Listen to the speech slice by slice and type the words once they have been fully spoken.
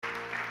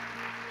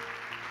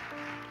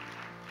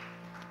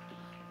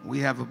We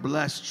have a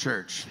blessed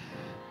church.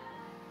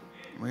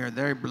 We are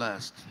very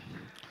blessed.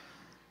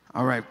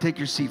 All right, take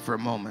your seat for a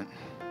moment.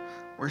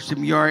 Worship,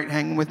 you all right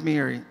hanging with me,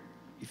 or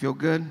you feel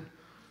good?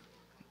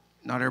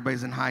 Not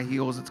everybody's in high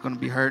heels. It's going to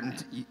be hurting.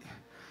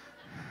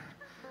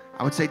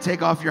 I would say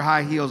take off your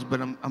high heels,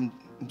 but I'm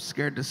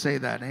scared to say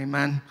that.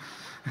 Amen?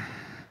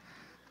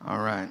 All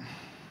right.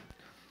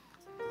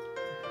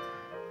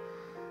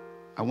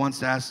 I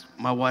once asked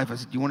my wife, I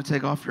said, do you want to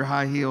take off your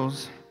high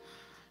heels?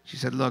 She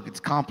said, look,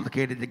 it's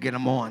complicated to get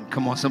them on.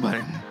 Come on,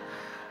 somebody.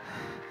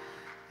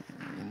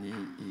 And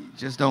you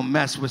just don't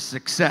mess with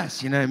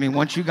success. You know what I mean?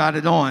 Once you got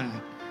it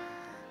on,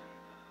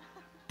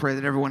 pray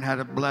that everyone had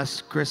a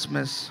blessed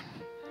Christmas.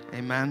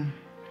 Amen.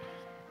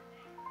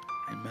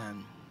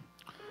 Amen.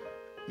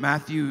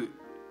 Matthew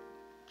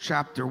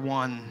chapter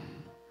 1,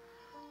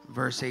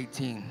 verse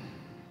 18. It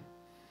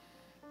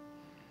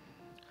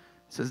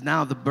says,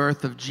 now the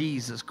birth of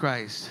Jesus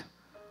Christ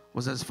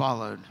was as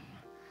followed.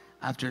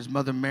 After his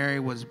mother Mary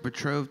was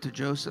betrothed to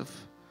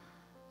Joseph,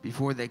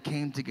 before they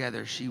came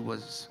together, she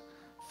was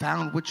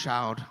found with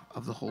child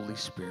of the Holy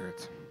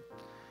Spirit.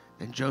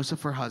 Then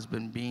Joseph, her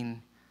husband,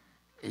 being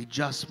a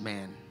just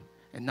man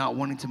and not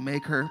wanting to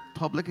make her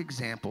public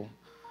example,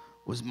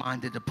 was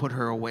minded to put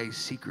her away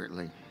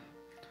secretly.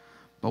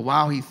 But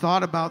while he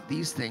thought about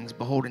these things,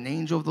 behold, an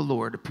angel of the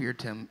Lord appeared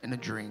to him in a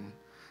dream,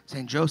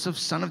 saying, Joseph,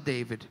 son of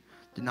David,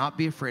 do not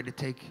be afraid to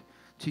take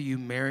to you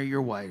Mary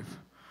your wife,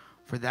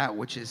 for that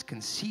which is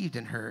conceived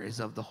in her is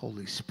of the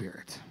Holy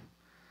Spirit.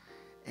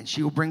 And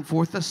she will bring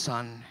forth a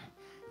son,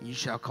 and you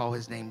shall call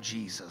his name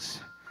Jesus,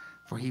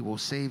 for he will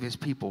save his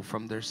people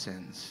from their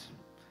sins.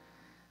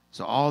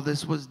 So all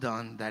this was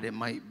done that it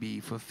might be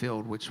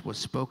fulfilled, which was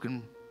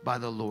spoken by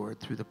the Lord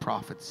through the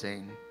prophet,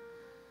 saying,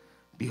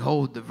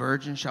 behold, the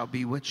virgin shall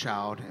be with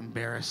child and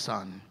bear a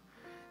son,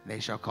 and they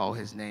shall call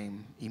his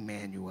name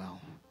Emmanuel,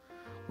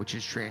 which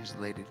is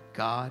translated,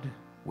 God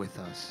with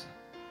us.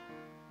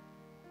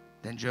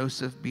 Then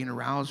Joseph, being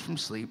aroused from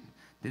sleep,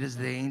 did as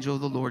the angel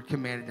of the Lord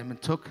commanded him,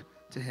 and took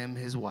to him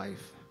his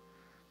wife,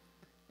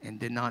 and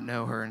did not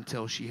know her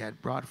until she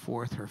had brought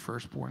forth her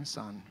firstborn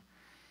son,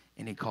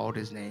 and he called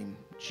his name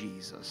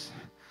Jesus.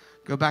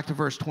 Go back to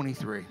verse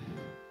 23.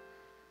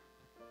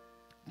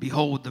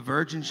 Behold, the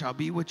virgin shall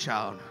be with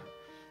child,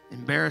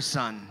 and bear a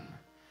son,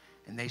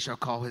 and they shall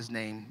call his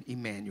name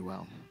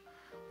Emmanuel,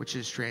 which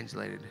is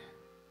translated,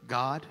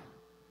 God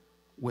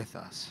with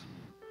us.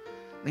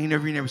 Lean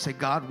over your neighbor and say,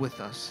 God with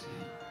us.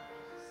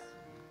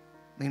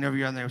 Lean over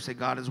your other neighbor and say,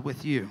 God is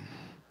with you.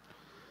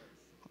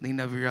 Lean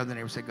over your other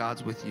neighbor and say,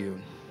 God's with you.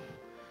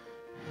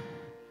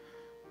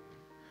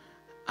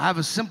 I have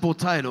a simple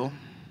title.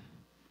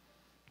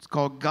 It's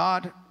called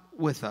God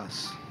with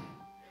Us.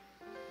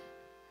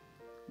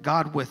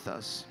 God with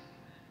us.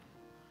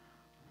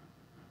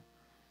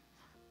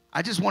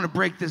 I just want to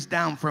break this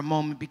down for a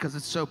moment because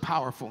it's so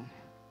powerful.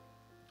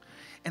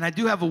 And I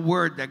do have a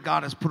word that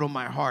God has put on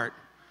my heart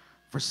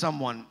for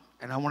someone,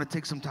 and I want to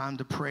take some time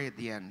to pray at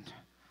the end.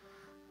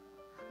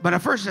 But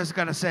at first, I just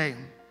got to say,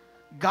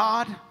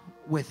 God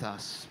with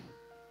us.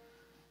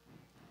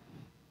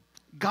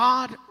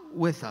 God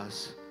with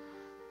us.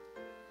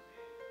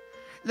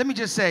 Let me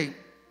just say,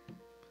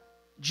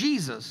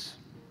 Jesus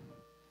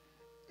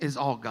is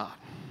all God.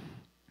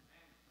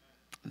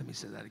 Let me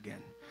say that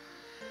again.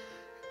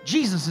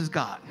 Jesus is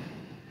God.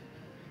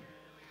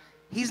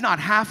 He's not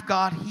half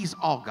God, he's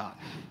all God.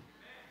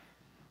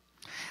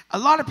 A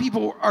lot of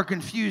people are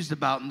confused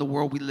about in the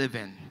world we live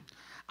in.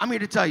 I'm here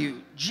to tell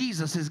you,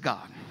 Jesus is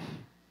God.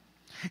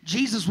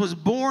 Jesus was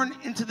born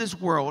into this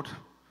world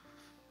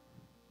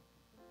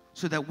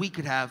so that we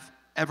could have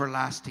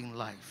everlasting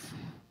life.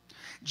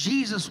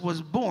 Jesus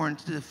was born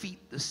to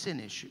defeat the sin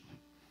issue.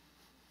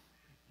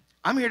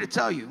 I'm here to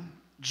tell you,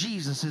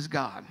 Jesus is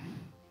God.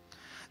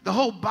 The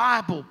whole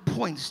Bible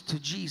points to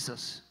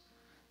Jesus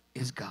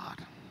is God.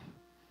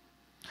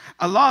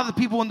 A lot of the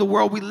people in the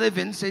world we live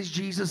in says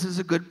Jesus is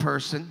a good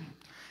person.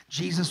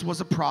 Jesus was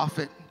a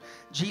prophet.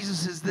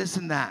 Jesus is this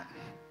and that.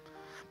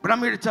 But I'm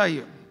here to tell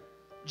you,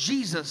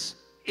 Jesus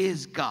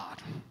is God.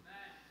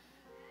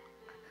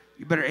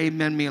 You better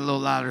amen me a little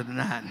louder than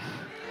that.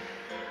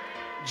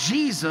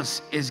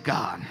 Jesus is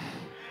God.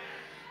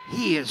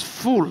 He is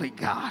fully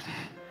God.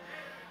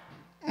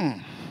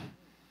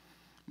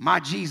 My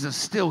Jesus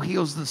still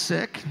heals the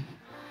sick.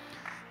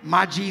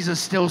 My Jesus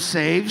still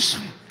saves.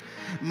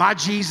 My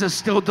Jesus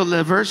still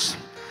delivers.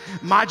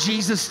 My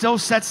Jesus still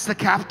sets the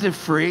captive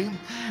free.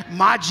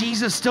 My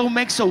Jesus still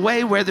makes a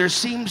way where there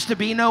seems to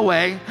be no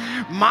way.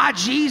 My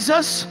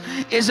Jesus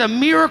is a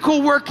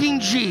miracle working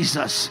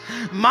Jesus.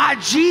 My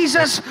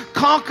Jesus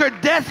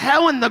conquered death,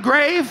 hell, and the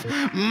grave.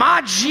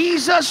 My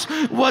Jesus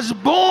was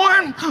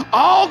born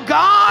all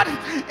God.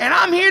 And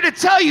I'm here to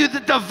tell you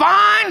the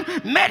divine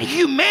met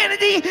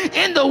humanity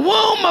in the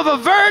womb of a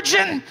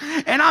virgin.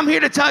 And I'm here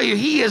to tell you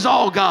he is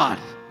all God.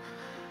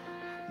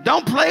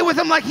 Don't play with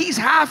him like he's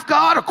half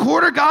God, a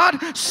quarter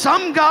God,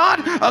 some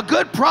God, a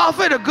good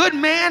prophet, a good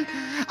man.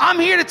 I'm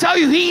here to tell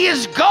you he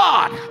is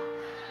God.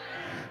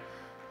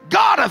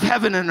 God of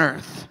heaven and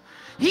earth.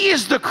 He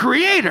is the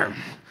creator.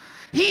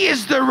 He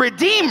is the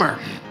Redeemer.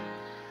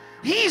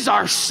 He's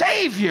our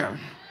Savior.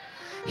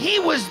 He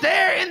was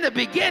there in the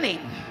beginning.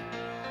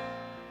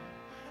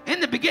 In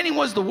the beginning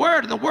was the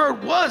Word, and the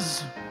Word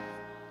was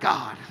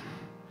God.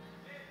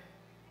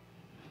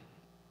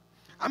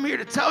 I'm here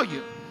to tell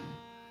you,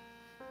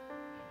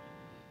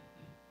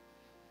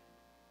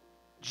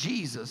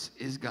 Jesus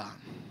is God.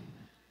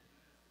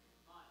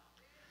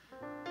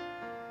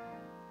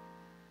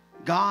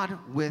 God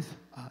with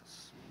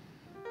us.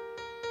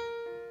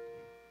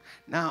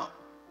 Now,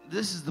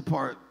 this is the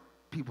part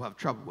people have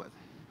trouble with.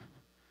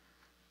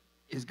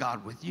 Is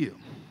God with you?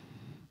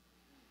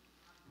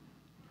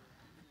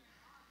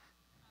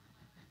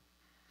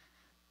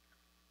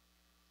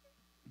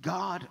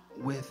 God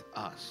with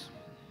us.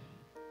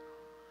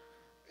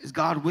 Is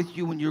God with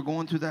you when you're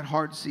going through that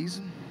hard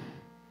season?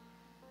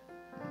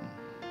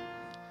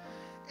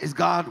 Is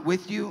God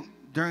with you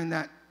during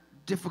that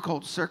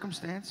difficult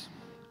circumstance?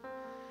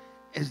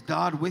 Is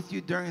God with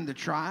you during the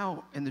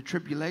trial and the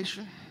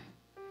tribulation?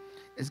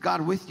 Is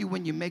God with you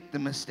when you make the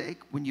mistake,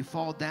 when you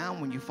fall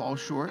down, when you fall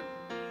short?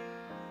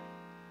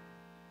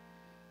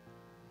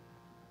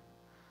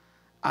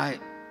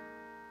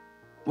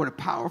 What a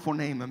powerful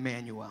name,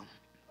 Emmanuel.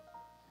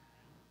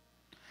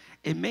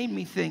 It made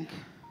me think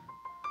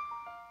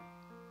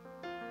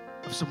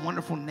of some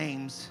wonderful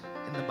names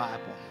in the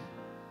Bible.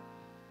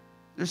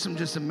 There's some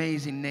just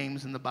amazing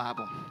names in the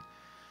Bible.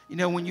 You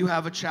know, when you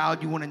have a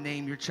child, you want to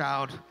name your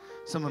child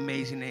some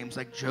amazing names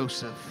like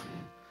Joseph,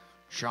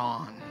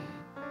 John.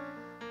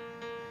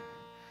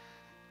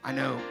 I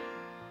know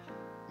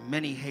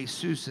many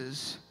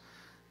Jesuses,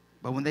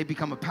 but when they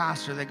become a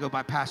pastor, they go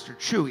by Pastor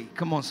Chewy.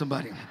 Come on,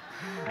 somebody.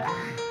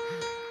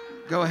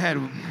 Go ahead.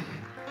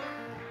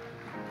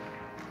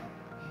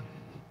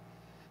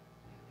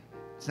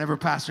 It's never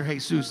Pastor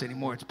Jesus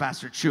anymore. It's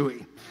Pastor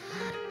Chewy.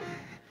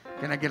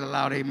 Can I get a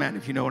loud amen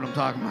if you know what I'm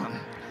talking about?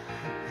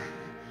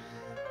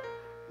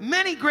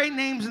 Many great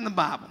names in the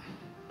Bible.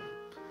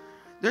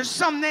 There's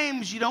some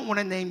names you don't want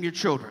to name your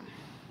children.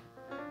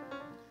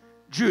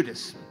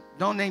 Judas.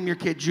 Don't name your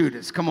kid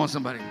Judas. Come on,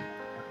 somebody.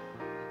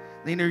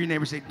 Lean over your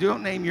neighbor and say,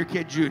 don't name your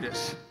kid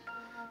Judas.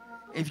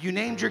 If you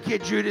named your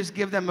kid Judas,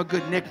 give them a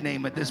good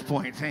nickname at this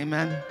point.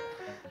 Amen.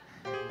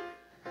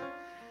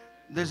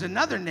 There's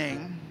another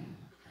name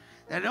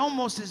that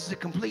almost is the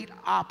complete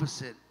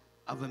opposite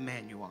of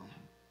Emmanuel.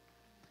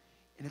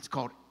 And it's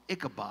called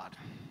Ichabod.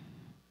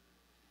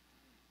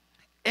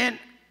 And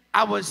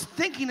I was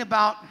thinking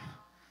about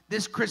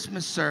this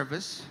Christmas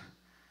service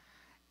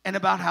and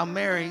about how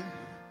Mary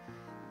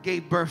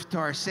gave birth to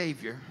our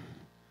Savior.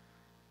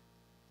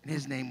 And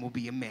his name will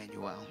be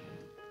Emmanuel,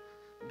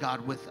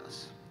 God with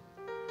us.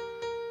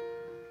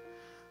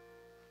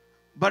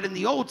 But in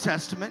the Old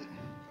Testament,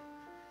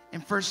 in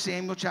 1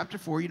 Samuel chapter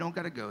 4, you don't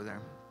got to go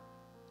there.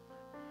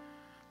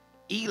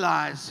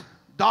 Eli's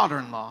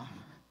daughter-in-law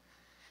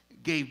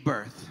gave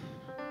birth.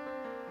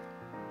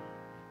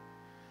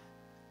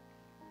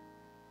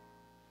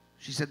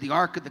 She said the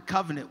Ark of the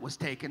Covenant was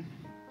taken,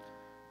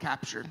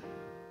 captured.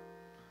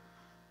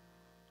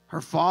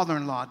 Her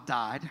father-in-law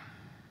died.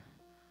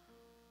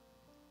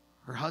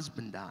 Her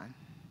husband died.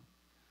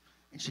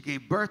 And she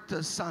gave birth to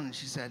a son.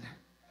 She said,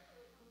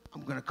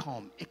 I'm going to call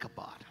him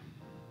Ichabod.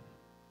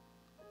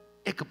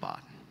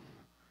 Ichabod.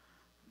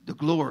 The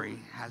glory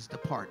has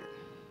departed.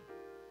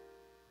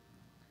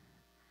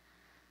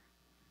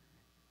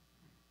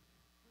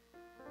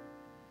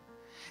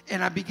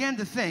 And I began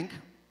to think,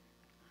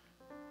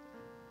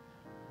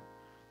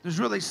 there's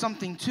really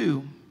something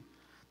to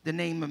the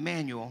name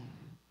Emmanuel,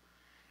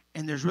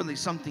 and there's really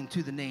something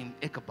to the name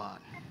Ichabod.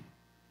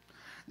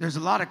 There's a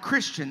lot of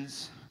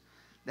Christians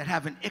that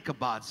have an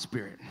Ichabod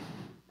spirit.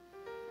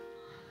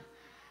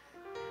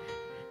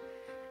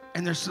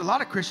 And there's a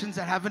lot of Christians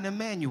that have an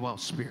Emmanuel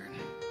spirit.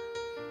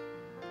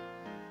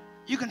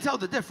 You can tell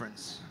the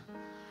difference.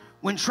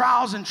 When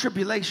trials and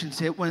tribulations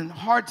hit, when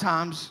hard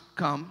times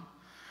come,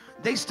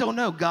 they still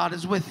know God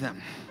is with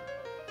them.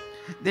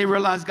 They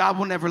realize God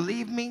will never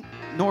leave me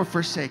nor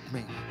forsake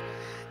me.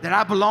 That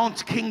I belong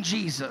to King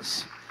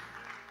Jesus.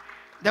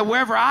 That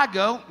wherever I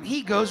go,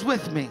 he goes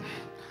with me.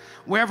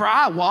 Wherever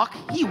I walk,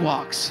 he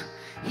walks.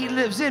 He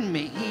lives in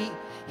me.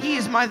 He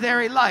is my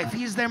very life.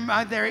 He's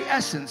my very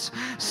essence.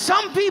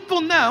 Some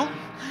people know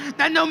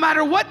that no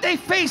matter what they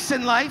face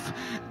in life,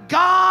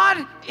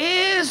 God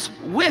is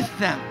with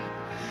them.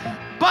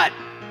 But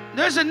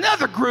there's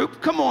another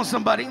group, come on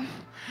somebody,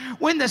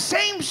 when the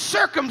same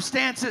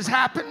circumstances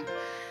happen,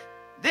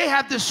 they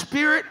have the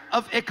spirit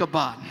of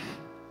Ichabod.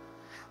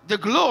 The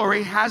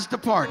glory has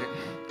departed.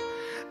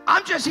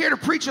 I'm just here to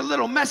preach a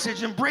little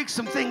message and break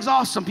some things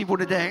off some people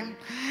today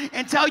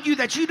and tell you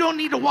that you don't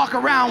need to walk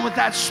around with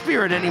that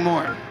spirit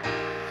anymore.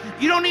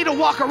 You don't need to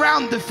walk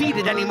around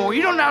defeated anymore.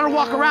 You don't have to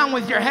walk around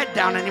with your head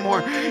down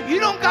anymore.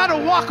 You don't got to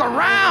walk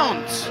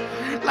around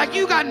like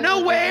you got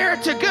nowhere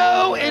to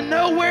go and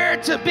nowhere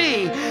to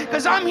be.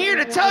 Because I'm here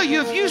to tell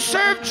you, if you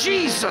serve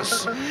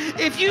Jesus,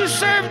 if you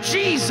serve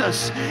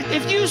Jesus,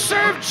 if you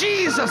serve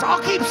Jesus,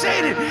 I'll keep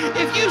saying it,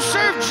 if you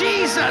serve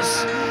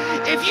Jesus,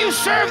 If you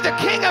serve the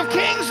King of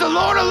Kings, the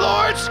Lord of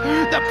Lords,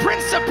 the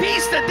Prince of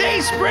Peace, the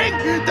day spring,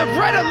 the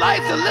bread of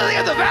life, the lily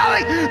of the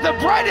valley, the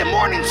bright and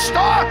morning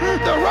star,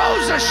 the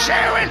rose of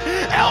Sharon,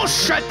 El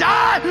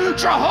Shaddai,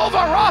 Jehovah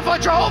Rapha,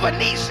 Jehovah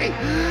Nisi,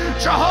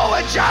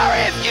 Jehovah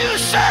Jireh, if you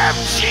serve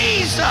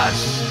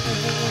Jesus,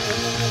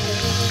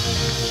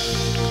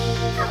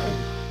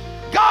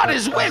 God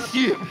is with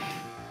you.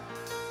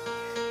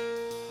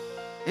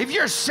 If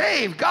you're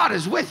saved, God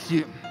is with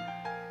you.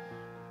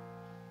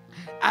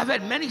 I've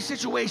had many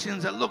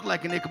situations that look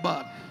like an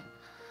Ichabod,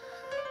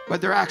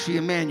 but they're actually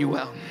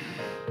Emmanuel.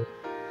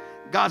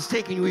 God's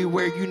taking you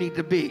where you need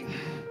to be.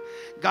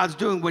 God's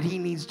doing what he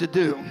needs to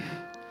do.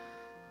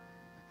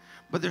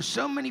 But there's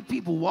so many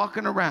people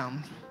walking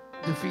around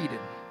defeated.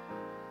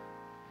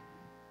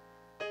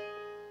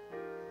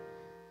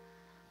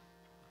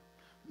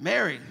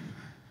 Mary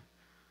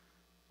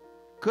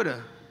could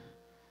have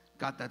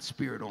got that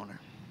spirit on her.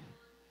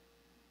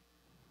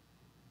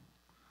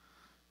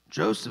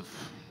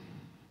 Joseph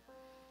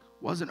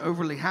wasn't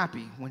overly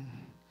happy when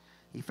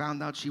he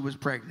found out she was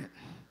pregnant.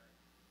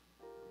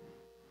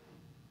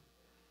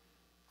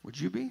 Would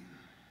you be?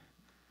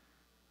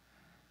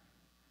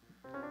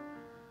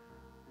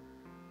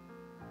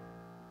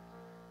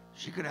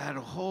 She could have had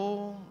a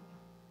whole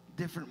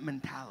different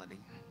mentality.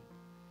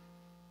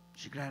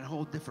 She could have had a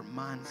whole different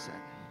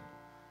mindset.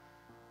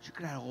 She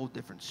could have had a whole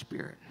different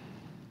spirit.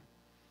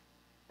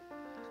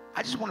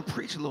 I just want to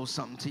preach a little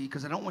something to you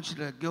because I don't want you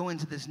to go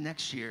into this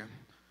next year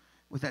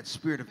with that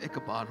spirit of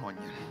Ichabod on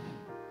you.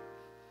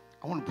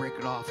 I want to break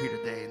it off here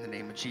today in the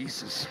name of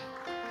Jesus.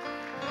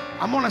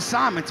 I'm on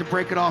assignment to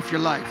break it off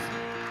your life.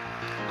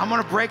 I'm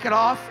going to break it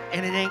off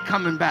and it ain't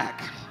coming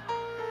back.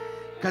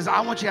 Because I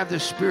want you to have the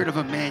spirit of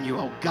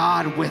Emmanuel,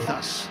 God with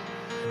us.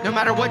 No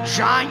matter what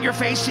giant you're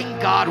facing,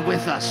 God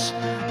with us.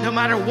 No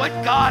matter what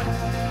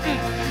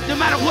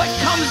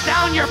comes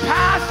down your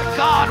path,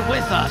 God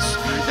with us.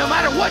 No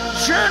matter what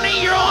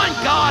journey you're on,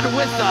 God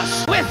with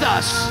us. With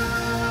us.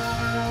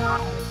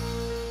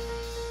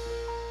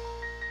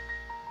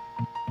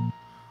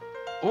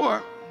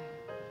 Or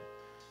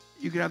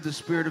you could have the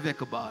spirit of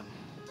Ichabod.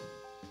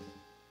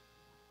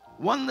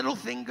 One little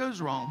thing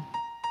goes wrong,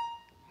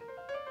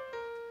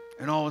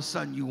 and all of a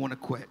sudden you want to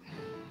quit.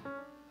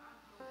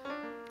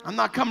 I'm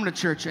not coming to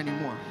church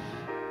anymore.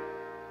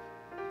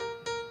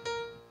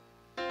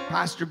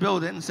 Pastor Bill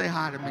didn't say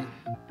hi to me.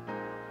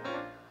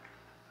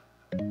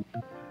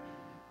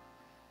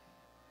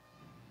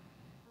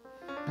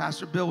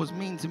 Pastor Bill was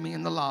mean to me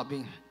in the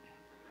lobby.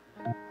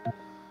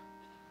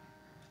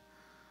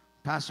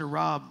 Pastor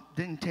Rob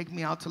didn't take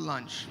me out to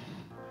lunch.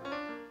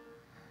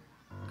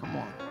 Come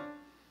on.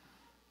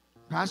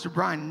 Pastor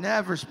Brian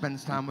never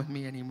spends time with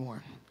me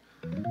anymore.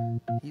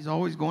 He's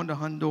always going to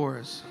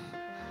Honduras.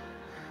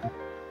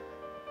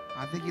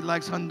 I think he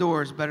likes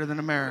Honduras better than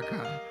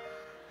America.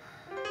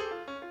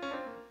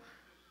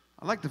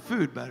 I like the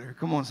food better.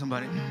 Come on,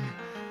 somebody.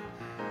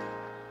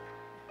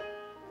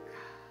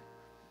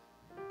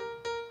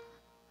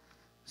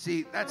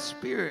 See, that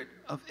spirit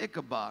of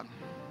Ichabod,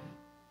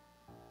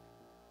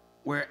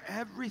 where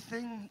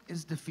everything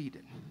is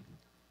defeated.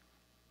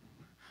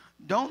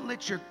 Don't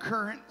let your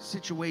current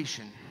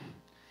situation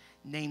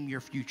name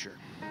your future.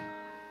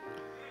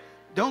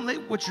 Don't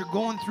let what you're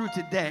going through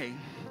today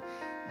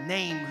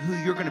name who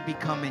you're going to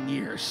become in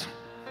years.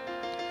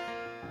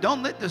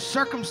 Don't let the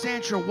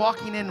circumstance you're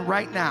walking in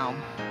right now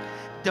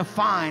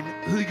define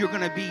who you're going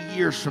to be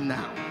years from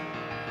now.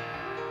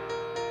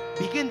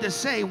 Begin to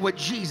say what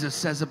Jesus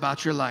says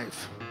about your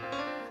life.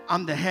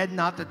 I'm the head,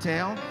 not the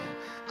tail.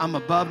 I'm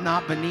above,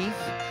 not beneath.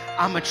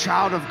 I'm a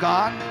child of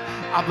God.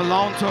 I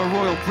belong to a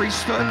royal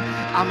priesthood.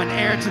 I'm an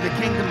heir to the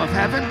kingdom of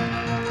heaven.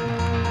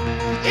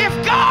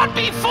 If God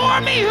be for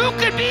me, who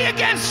could be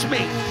against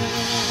me?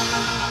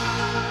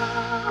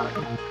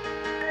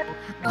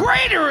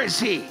 Greater is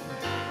he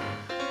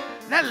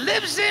that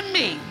lives in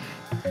me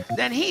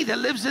than he that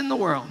lives in the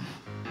world.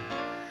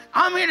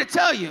 I'm here to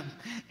tell you,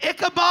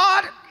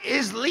 Ichabod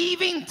is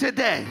leaving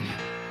today.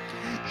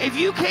 If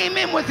you came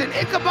in with an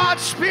Ichabod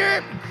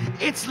spirit,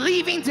 it's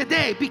leaving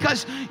today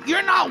because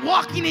you're not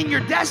walking in your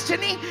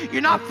destiny.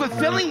 You're not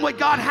fulfilling what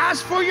God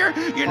has for you.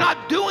 You're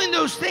not doing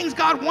those things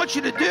God wants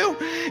you to do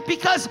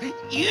because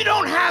you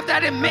don't have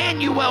that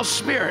Emmanuel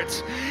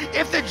spirit.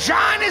 If the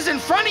giant is in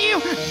front of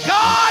you,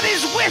 God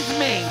is with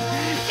me.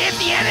 If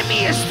the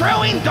enemy is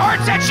throwing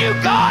darts at you,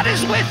 God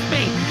is with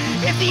me.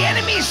 If the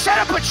enemy set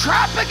up a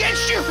trap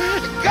against you,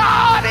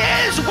 God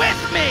is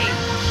with me.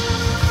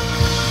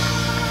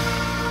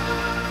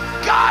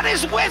 God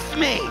is with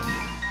me.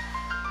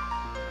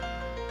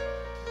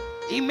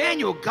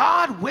 Emmanuel,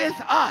 God with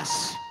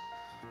us.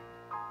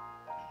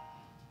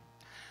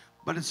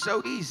 But it's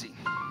so easy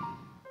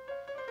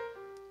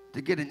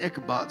to get an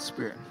Ichabod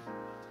spirit.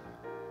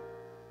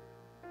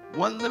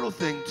 One little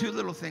thing, two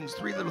little things,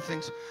 three little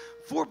things,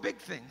 four big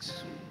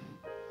things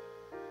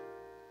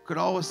could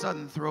all of a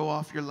sudden throw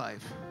off your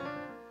life.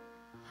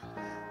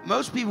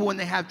 Most people, when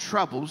they have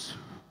troubles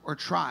or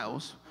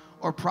trials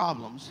or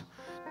problems,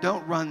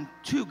 don't run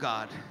to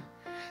God.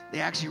 They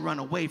actually run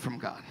away from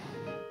God.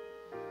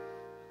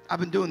 I've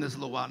been doing this a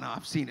little while now.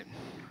 I've seen it.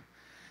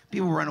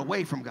 People run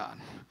away from God,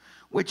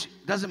 which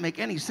doesn't make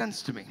any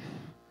sense to me.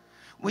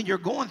 When you're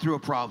going through a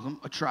problem,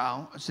 a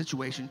trial, a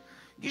situation,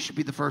 you should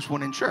be the first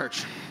one in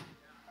church.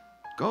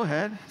 Go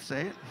ahead,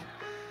 say it.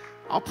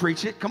 I'll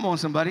preach it. Come on,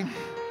 somebody.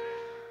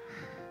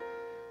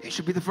 You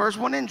should be the first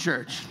one in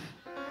church.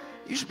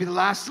 You should be the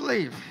last to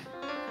leave.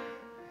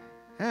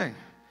 Hey,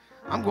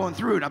 I'm going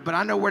through it, but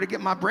I know where to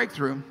get my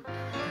breakthrough.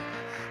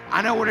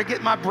 I know where to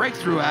get my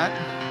breakthrough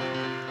at.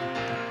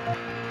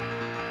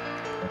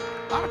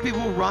 A lot of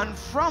people run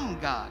from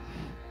God.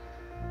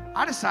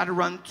 I decided to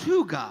run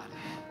to God.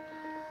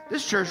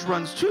 This church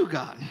runs to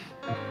God.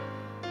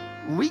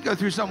 When we go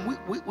through something,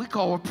 we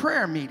call a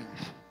prayer meeting.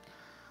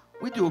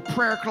 We do a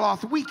prayer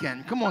cloth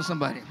weekend. Come on,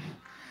 somebody.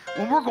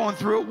 When we're going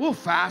through it, we'll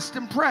fast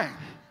and pray.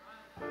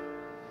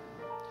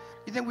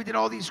 You think we did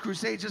all these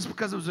crusades just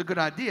because it was a good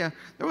idea?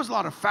 There was a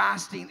lot of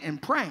fasting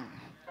and praying.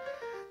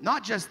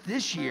 Not just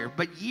this year,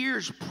 but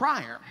years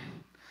prior,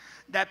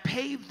 that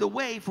paved the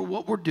way for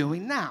what we're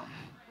doing now.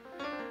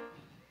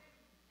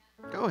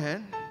 Go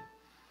ahead.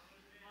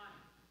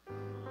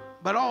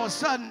 But all of a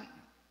sudden,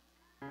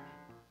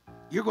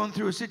 you're going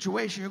through a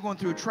situation, you're going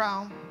through a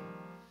trial,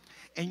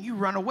 and you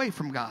run away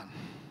from God.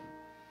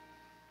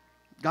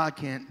 God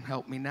can't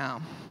help me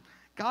now.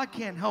 God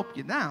can't help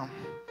you now.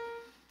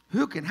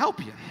 Who can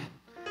help you?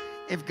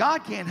 If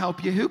God can't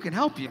help you, who can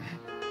help you?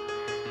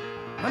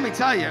 Let me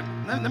tell you,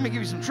 let me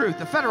give you some truth.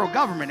 The federal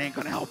government ain't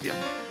going to help you.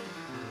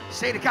 The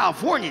state of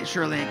California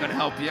surely ain't going to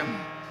help you.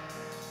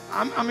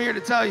 I'm here to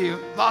tell you,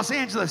 Los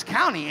Angeles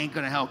County ain't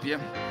going to help you.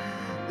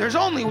 There's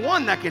only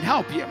one that can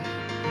help you.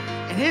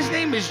 And his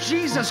name is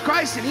Jesus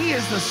Christ, and he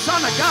is the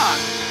Son of God.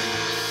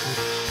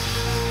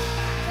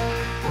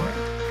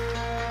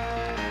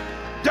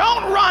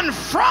 Don't run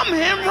from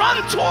him, run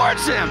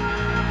towards him.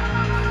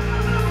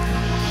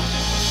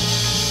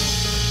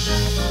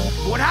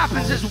 What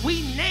happens is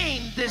we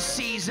name this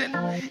season,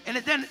 and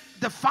it then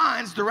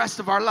defines the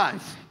rest of our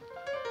life.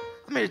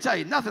 I'm here to tell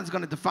you, nothing's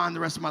going to define the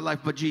rest of my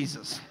life but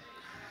Jesus.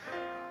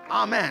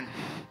 Amen.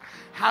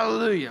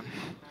 Hallelujah.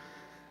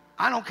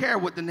 I don't care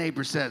what the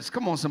neighbor says.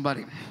 Come on,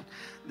 somebody.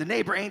 The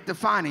neighbor ain't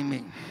defining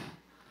me.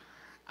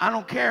 I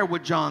don't care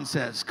what John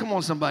says. Come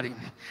on, somebody.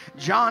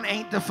 John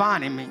ain't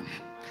defining me.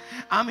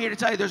 I'm here to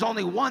tell you there's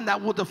only one that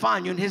will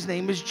define you, and his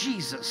name is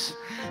Jesus.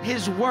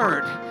 His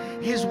word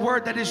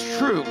that is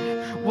true.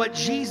 What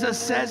Jesus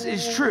says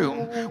is true.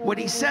 What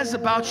he says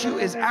about you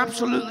is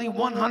absolutely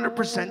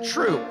 100%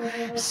 true.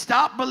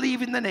 Stop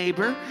believing the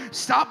neighbor.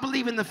 Stop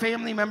believing the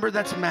family member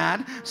that's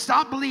mad.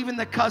 Stop believing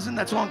the cousin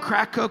that's on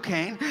crack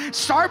cocaine.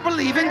 Start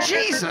believing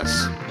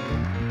Jesus.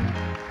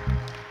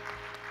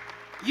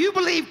 You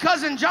believe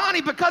Cousin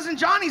Johnny, but Cousin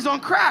Johnny's on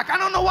crack. I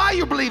don't know why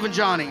you believe in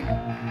Johnny.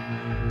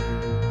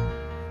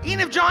 Even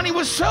if Johnny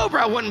was sober,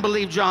 I wouldn't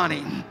believe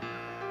Johnny.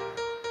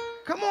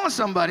 Come on,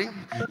 somebody.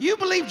 You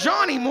believe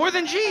Johnny more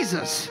than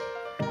Jesus.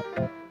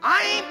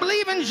 I ain't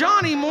believing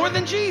Johnny more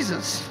than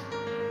Jesus.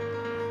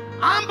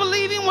 I'm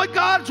believing what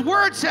God's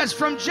word says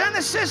from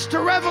Genesis to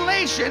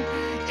Revelation.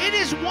 It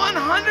is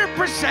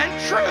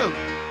 100% true.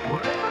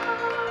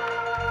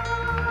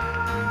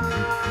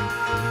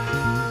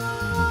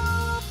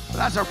 But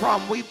that's our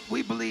problem.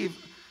 We believe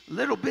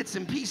little bits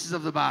and pieces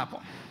of the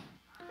Bible.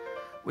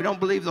 We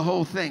don't believe the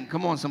whole thing.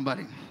 Come on,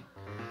 somebody.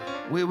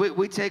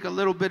 We take a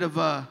little bit of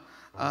a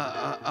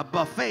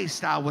buffet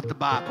style with the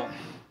Bible.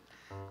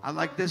 I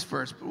like this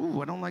verse, but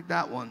ooh, I don't like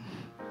that one.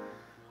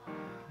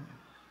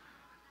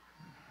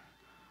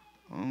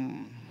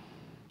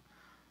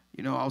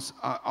 You know,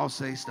 I'll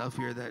say stuff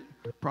here that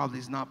probably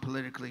is not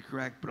politically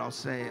correct, but I'll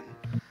say it.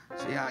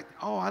 See,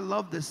 I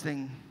love this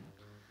thing.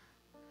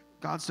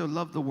 God so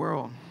loved the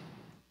world.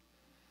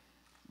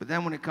 But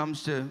then when it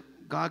comes to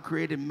God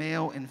created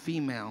male and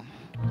female.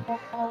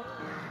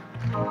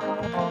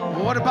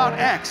 Well, what about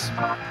X?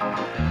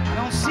 I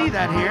don't see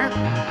that here.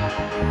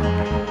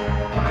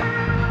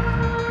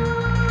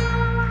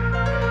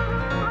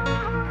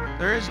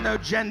 There is no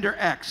gender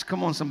X.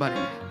 Come on, somebody.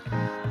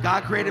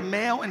 God created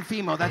male and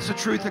female. That's the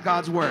truth of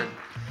God's word.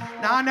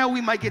 Now, I know we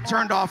might get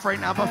turned off right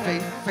now by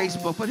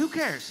Facebook, but who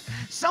cares?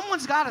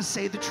 Someone's got to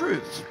say the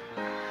truth.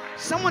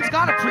 Someone's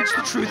got to preach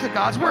the truth of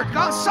God's word.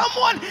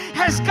 Someone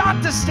has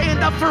got to stand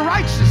up for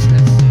righteousness.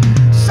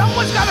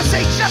 Someone's got to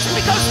say, just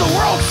because the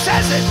world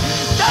says it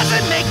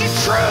doesn't make it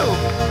true.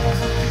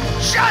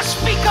 Just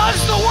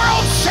because the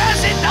world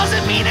says it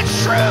doesn't mean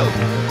it's true.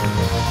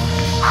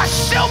 I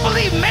still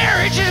believe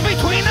marriage is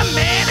between a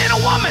man and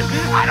a woman.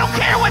 I don't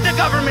care what the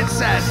government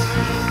says.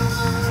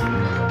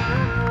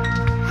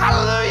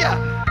 Hallelujah.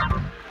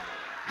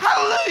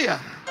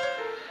 Hallelujah.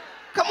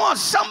 Come on,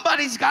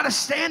 somebody's got to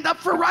stand up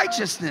for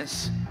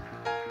righteousness.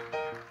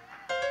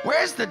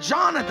 Where's the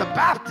John the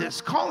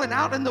Baptist calling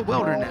out in the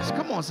wilderness?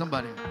 Come on,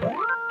 somebody.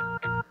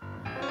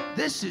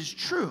 This is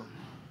true.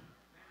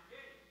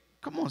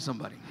 Come on,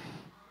 somebody.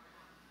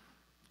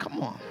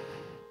 Come on.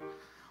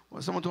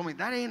 Well, someone told me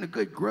that ain't a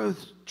good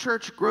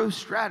church growth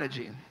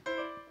strategy.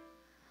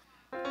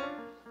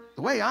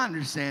 The way I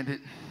understand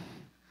it,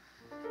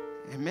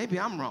 and maybe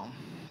I'm wrong,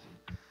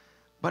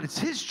 but it's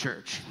his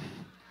church.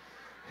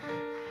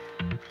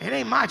 It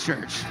ain't my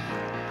church.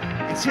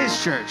 It's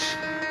his church.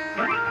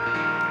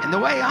 And the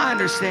way I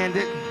understand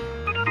it,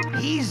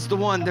 he's the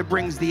one that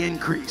brings the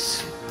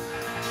increase.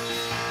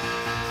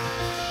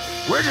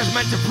 We're just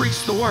meant to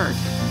preach the word.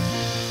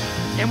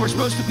 And we're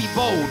supposed to be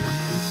bold.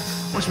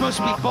 We're supposed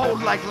to be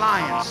bold like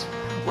lions.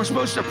 We're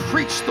supposed to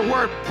preach the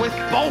word with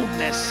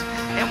boldness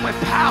and with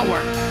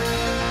power.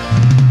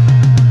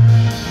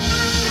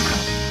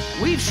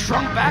 We've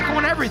shrunk back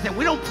on everything.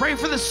 We don't pray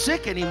for the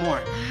sick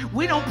anymore.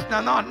 We don't,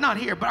 not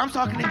here, but I'm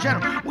talking in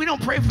general. We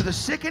don't pray for the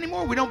sick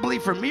anymore. We don't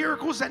believe for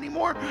miracles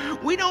anymore.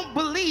 We don't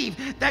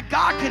believe that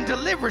God can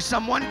deliver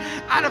someone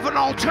out of an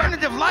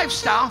alternative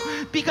lifestyle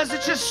because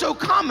it's just so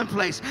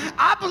commonplace.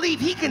 I believe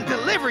he can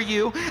deliver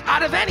you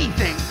out of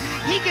anything.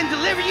 He can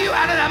deliver you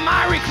out of that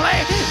miry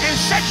clay and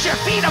set your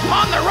feet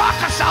upon the rock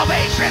of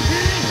salvation.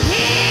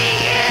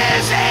 He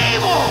is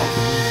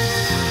able.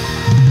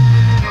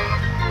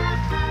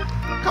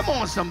 Come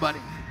on, somebody.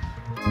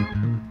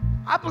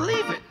 I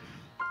believe it.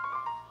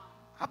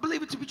 I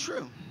believe it to be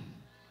true.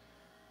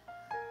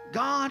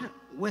 God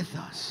with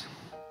us.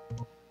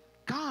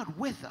 God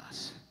with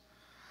us.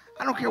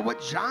 I don't care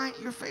what giant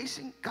you're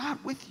facing, God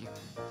with you.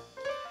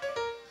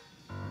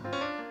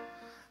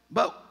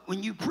 But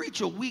when you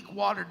preach a weak,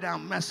 watered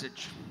down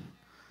message,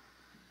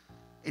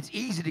 it's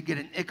easy to get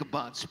an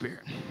Ichabod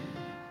spirit.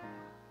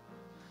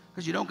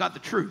 Because you don't got the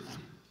truth.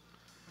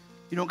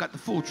 You don't got the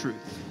full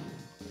truth.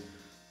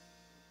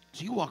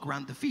 So you walk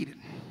around defeated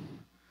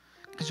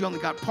because you only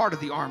got part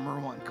of the armor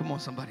on. Come on,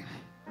 somebody.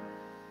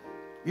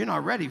 You're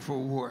not ready for a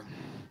war.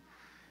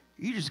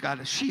 You just got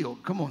a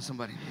shield. Come on,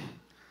 somebody.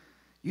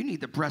 You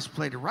need the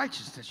breastplate of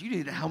righteousness. You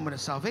need the helmet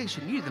of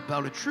salvation. You need the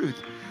belt of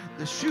truth.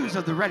 The shoes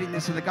of the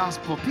readiness of the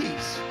gospel of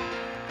peace.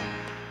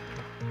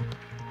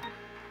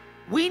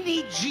 We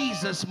need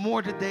Jesus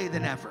more today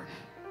than ever.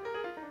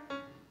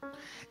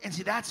 And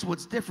see, that's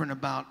what's different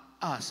about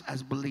us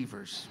as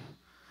believers.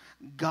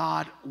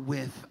 God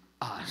with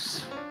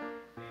us.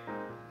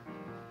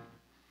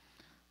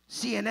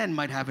 CNN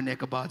might have an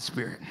Ichabod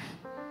spirit.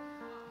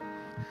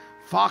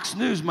 Fox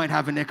News might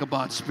have an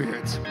Ichabod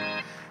spirit.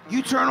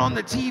 You turn on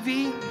the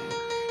TV,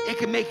 it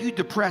can make you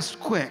depressed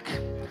quick.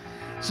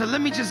 So let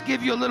me just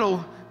give you a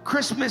little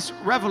Christmas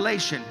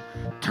revelation.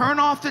 Turn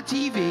off the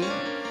TV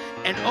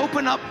and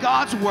open up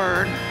God's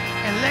word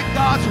and let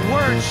God's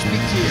word speak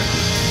to you.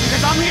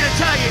 Because I'm here to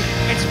tell you,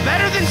 it's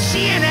better than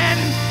CNN.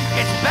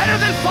 It's better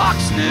than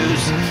Fox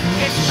News.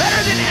 It's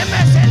better than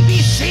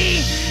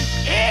MSNBC.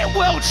 It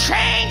will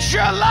change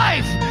your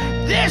life.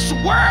 This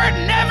word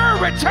never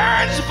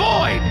returns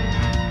void.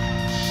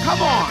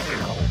 Come on.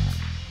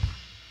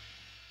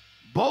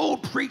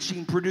 Bold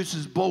preaching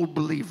produces bold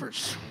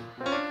believers.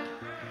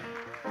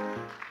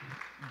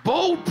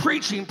 Bold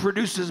preaching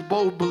produces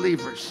bold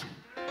believers.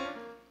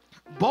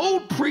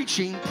 Bold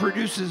preaching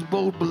produces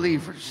bold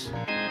believers.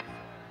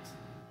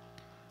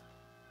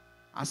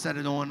 I said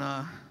it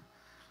on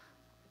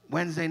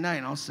Wednesday night,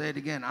 and I'll say it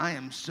again. I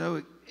am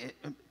so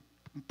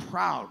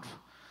proud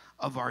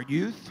of our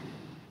youth.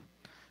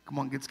 Come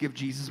on, let's give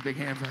Jesus a big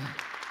hand for that.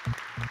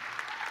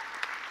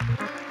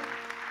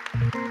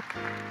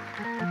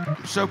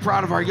 I'm so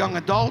proud of our young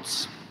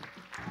adults.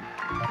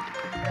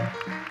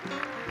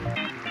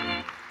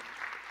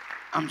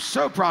 I'm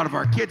so proud of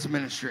our kids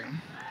ministry.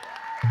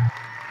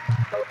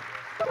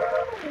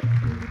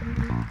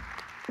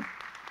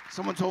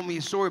 Someone told me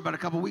a story about a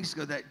couple weeks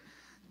ago that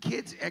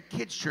kids at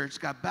kids' church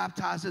got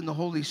baptized in the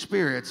Holy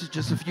Spirit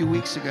just a few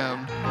weeks ago.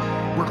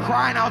 We're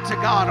crying out to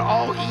God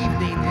all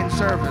evening in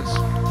service.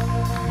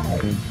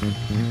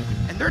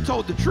 And they're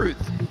told the truth.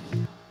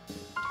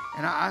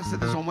 And I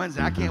said this on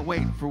Wednesday. I can't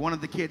wait for one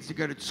of the kids to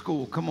go to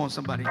school. Come on,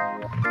 somebody.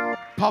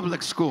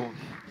 Public school.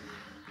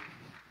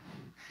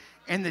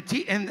 And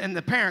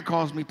the parent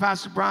calls me,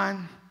 Pastor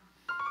Brian,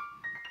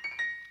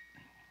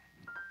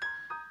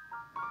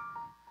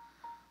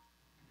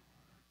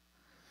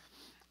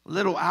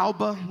 little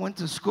Alba went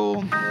to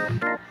school,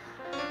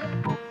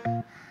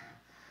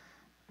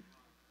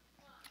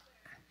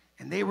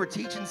 and they were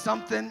teaching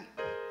something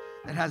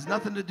that has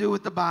nothing to do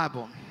with the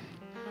Bible.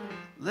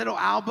 Little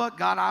Alba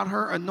got out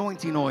her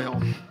anointing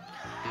oil,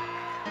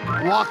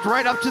 walked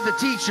right up to the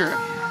teacher,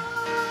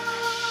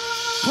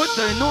 put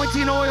the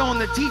anointing oil on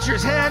the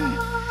teacher's head,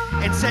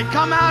 and said,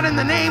 "Come out in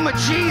the name of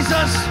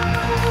Jesus."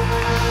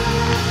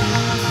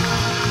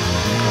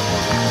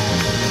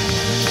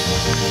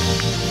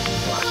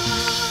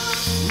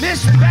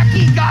 Miss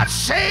Becky got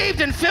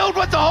saved and filled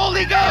with the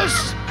Holy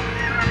Ghost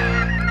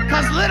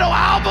because little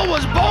Alba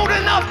was bold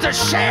enough to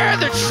share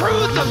the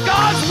truth of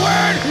God's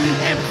word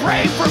and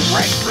pray for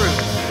breakthrough.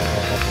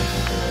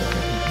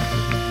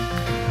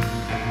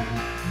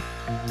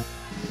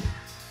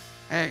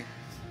 Hey,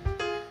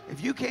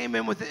 if you came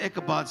in with the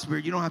Ichabod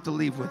spirit, you don't have to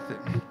leave with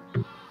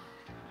it.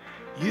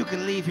 You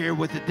can leave here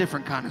with a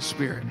different kind of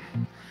spirit.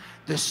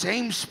 The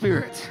same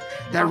spirit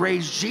that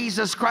raised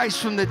Jesus Christ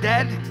from the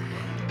dead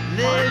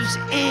lives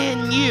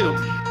in you.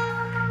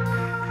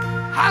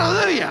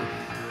 Hallelujah.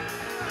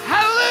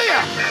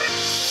 Hallelujah.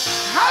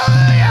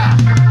 Hallelujah.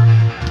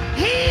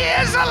 He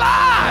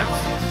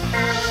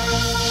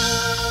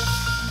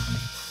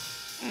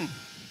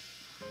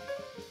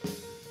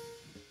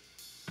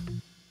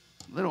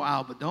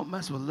Alba. Don't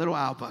mess with little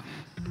Alba.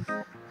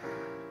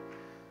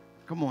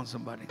 Come on,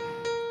 somebody.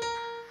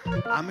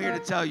 I'm here to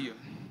tell you,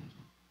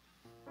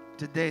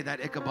 today that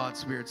Ichabod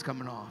spirit's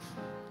coming off.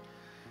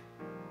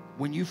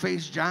 When you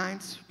face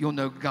giants, you'll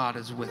know God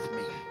is with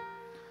me.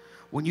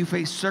 When you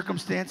face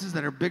circumstances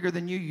that are bigger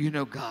than you, you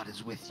know God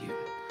is with you.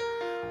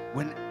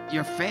 When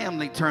your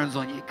family turns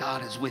on you,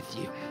 God is with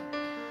you.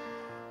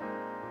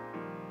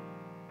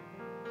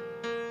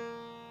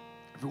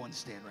 Everyone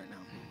stand right now.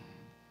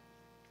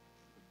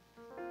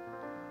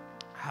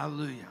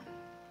 Hallelujah.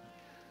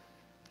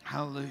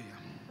 Hallelujah.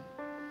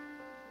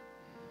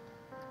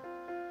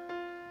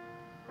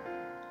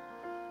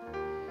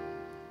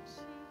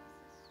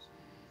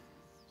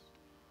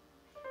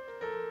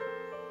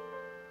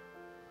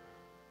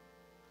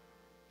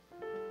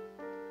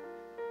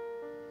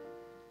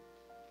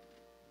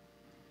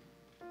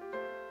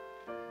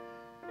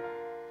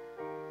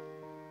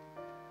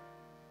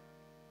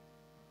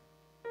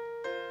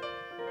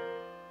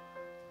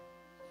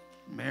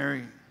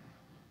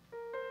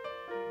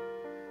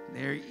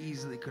 Mary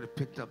easily could have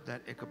picked up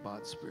that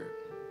Ichabod spirit.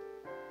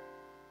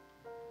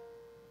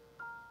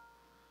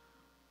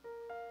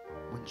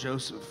 When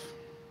Joseph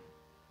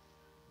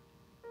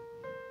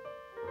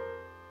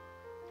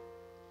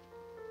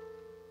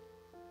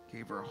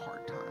gave her a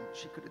hard time,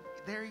 she could have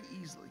very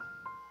easily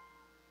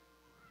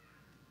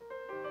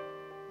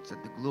said,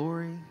 the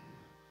glory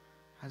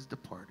has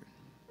departed.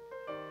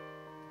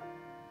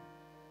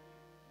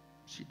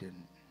 She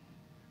didn't.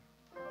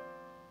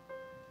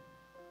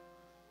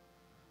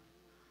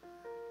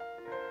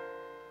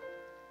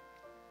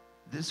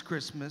 This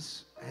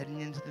Christmas,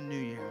 heading into the new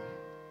year,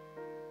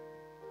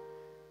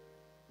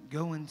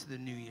 go into the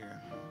new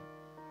year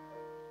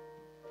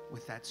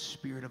with that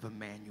spirit of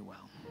Emmanuel,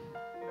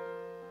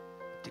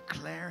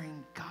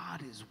 declaring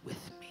God is with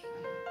me.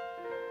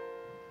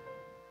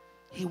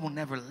 He will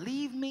never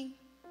leave me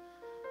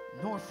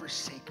nor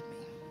forsake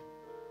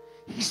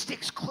me. He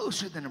sticks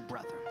closer than a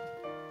brother.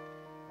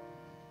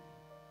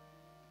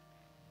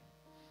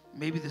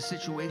 Maybe the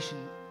situation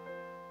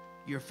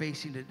you're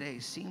facing today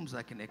seems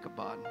like an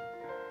Ichabod,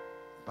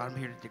 but I'm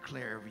here to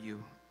declare over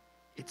you,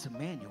 it's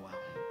Emmanuel.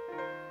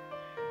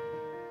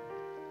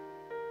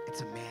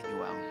 It's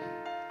Emmanuel.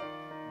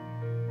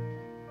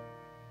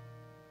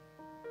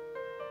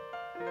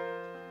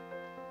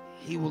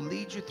 He will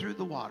lead you through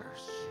the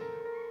waters.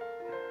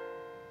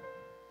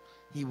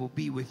 He will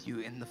be with you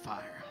in the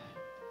fire.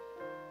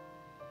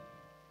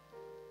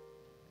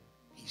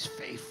 He's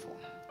faithful.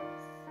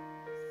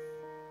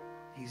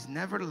 He's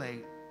never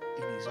late,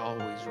 and he's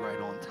always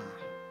right on time.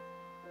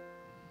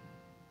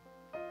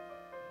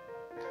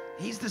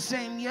 He's the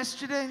same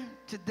yesterday,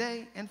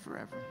 today, and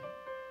forever.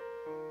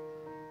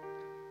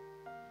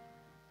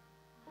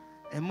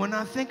 And when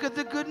I think of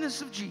the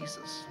goodness of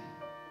Jesus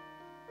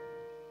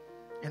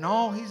and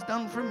all he's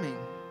done for me,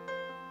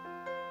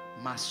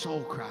 my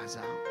soul cries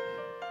out,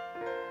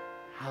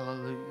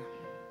 hallelujah.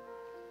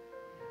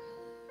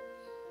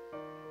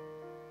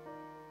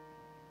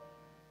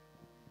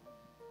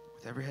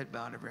 With every head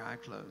bowed, every eye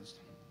closed.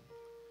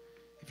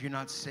 If you're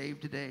not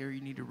saved today, or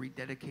you need to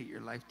rededicate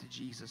your life to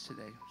Jesus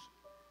today,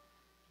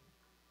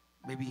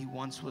 maybe he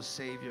once was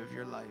Savior of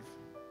your life.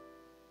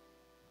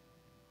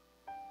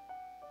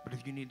 But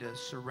if you need to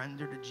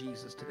surrender to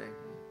Jesus today,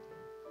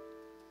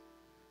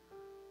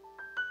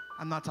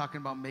 I'm not talking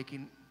about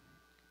making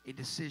a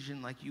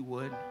decision like you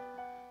would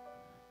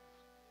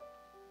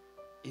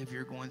if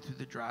you're going through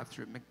the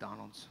drive-thru at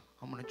McDonald's.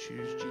 I'm going to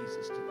choose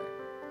Jesus today.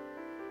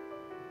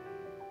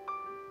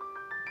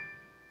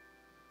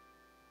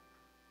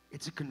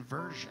 It's a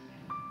conversion.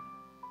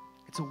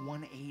 It's a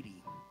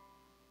 180.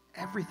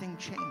 Everything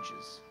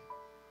changes.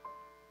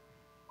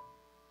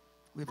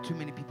 We have too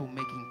many people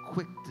making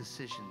quick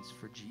decisions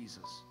for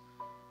Jesus,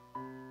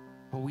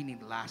 but we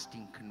need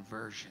lasting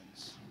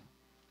conversions.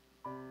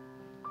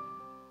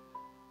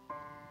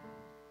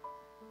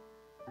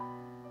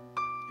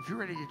 If you're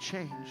ready to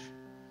change,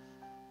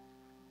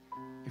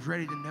 if you're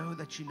ready to know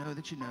that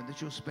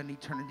you'll spend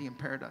eternity in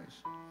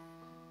paradise,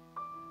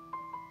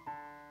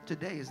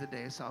 today is the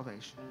day of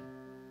salvation.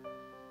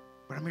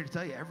 But I'm here to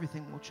tell you,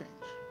 everything will change.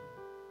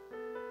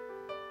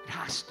 It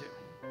has to.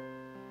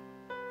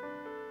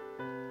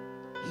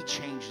 He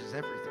changes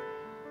everything.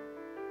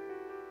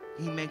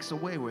 He makes a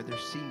way where there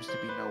seems to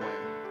be no way.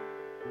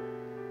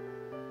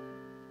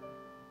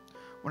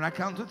 When I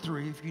count to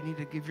 3, if you need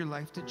to give your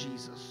life to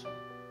Jesus,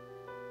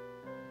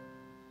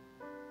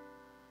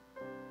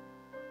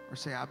 or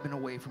say, I've been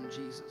away from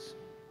Jesus,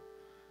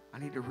 I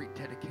need to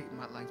rededicate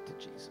my life to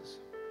Jesus.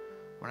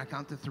 When I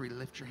count to 3,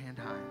 lift your hand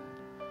high.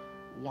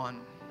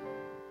 1,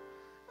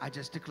 I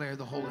just declare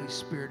the Holy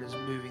Spirit is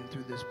moving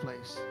through this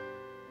place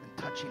and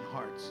touching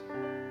hearts.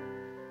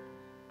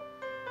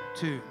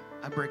 2,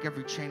 I break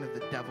every chain of the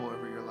devil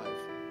over your life.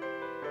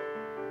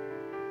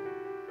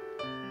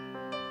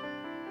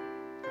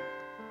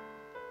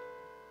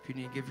 If you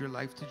need to give your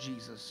life to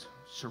Jesus,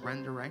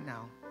 surrender right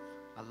now.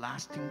 A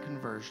lasting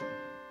conversion.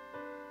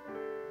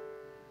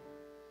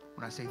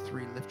 When I say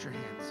 3, lift your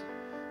hands.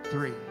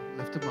 3,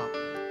 lift them up.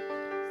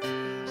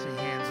 See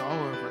hands all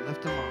over.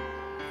 Lift them up.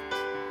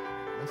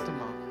 Lift them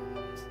up.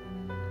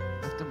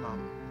 Lift them up.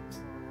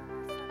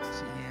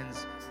 See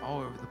hands all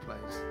over the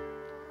place.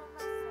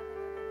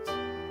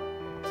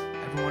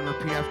 Everyone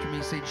repeat after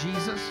me. Say,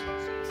 Jesus,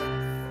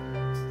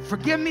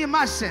 forgive me of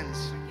my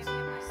sins.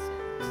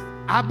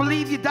 I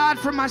believe you died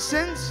for my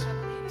sins.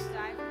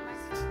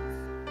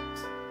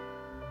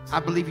 I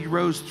believe you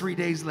rose 3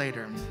 days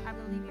later.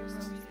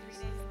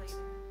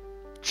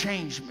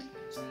 Change me.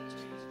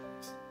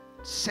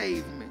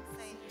 Save me.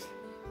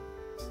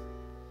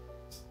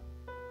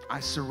 I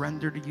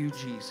surrender to you,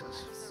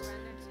 Jesus.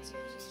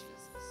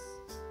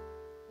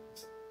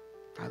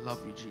 I love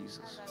you,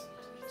 Jesus.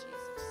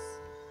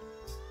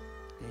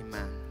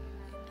 Amen.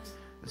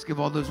 Let's give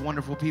all those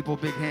wonderful people a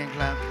big hand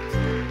clap.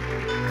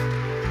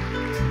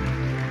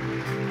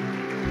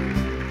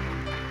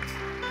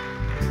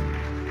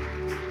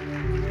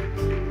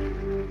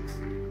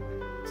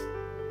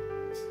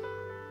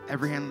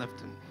 Every hand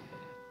lifted.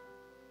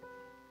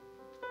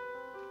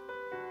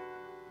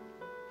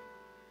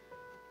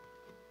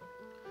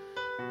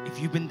 If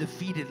you've been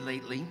defeated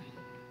lately,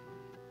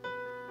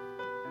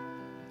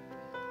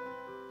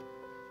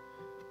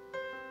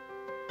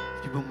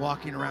 if you've been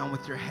walking around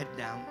with your head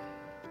down,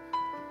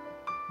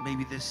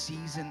 maybe this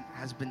season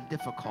has been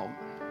difficult.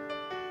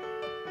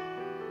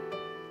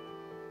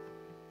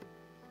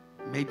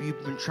 Maybe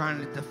you've been trying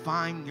to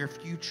define your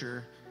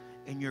future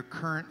in your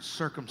current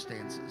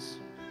circumstances.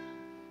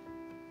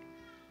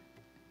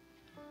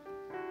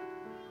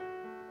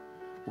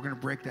 We're going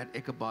to break that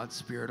Ichabod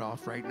spirit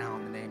off right now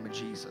in the name of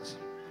Jesus.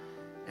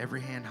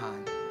 Every hand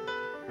high.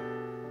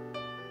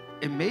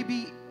 And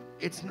maybe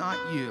it's not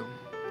you,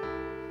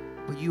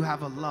 but you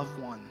have a loved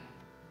one.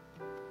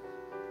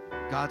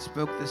 God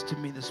spoke this to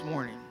me this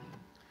morning,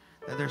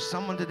 that there's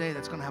someone today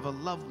that's going to have a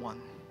loved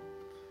one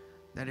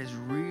that is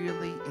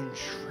really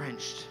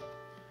entrenched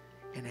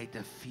in a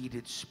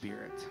defeated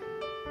spirit.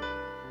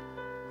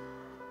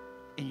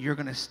 And you're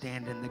going to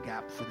stand in the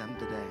gap for them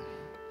today.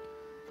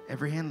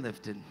 Every hand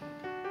lifted.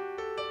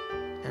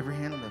 Every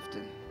hand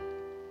lifted.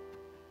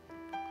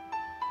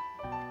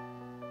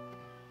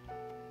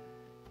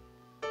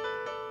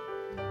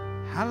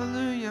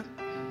 Hallelujah.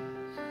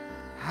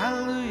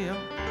 Hallelujah.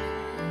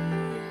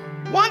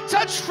 One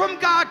touch from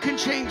God can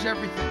change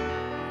everything.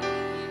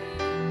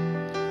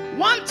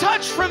 One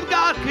touch from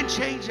God can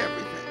change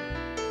everything.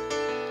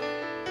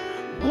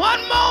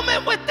 One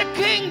moment with the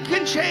King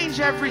can change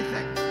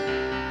everything.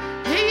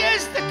 He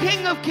is the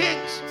King of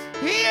Kings.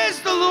 He is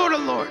the Lord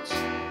of Lords.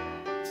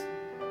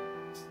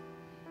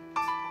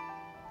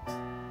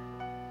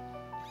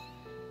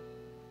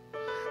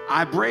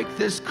 I break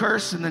this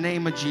curse in the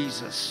name of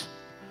Jesus.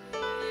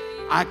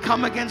 I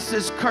come against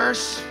this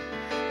curse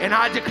and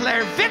I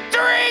declare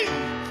victory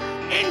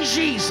in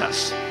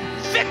Jesus.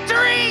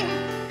 Victory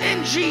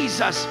in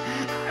Jesus.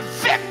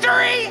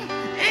 Victory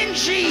in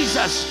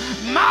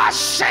Jesus. My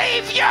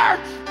Savior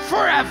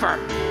forever.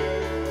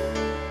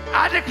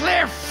 I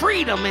declare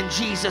freedom in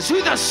Jesus.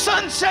 Who the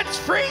Son sets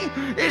free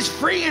is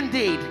free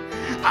indeed.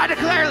 I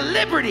declare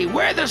liberty.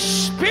 Where the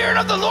Spirit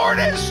of the Lord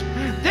is,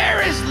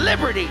 there is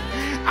liberty.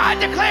 I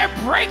declare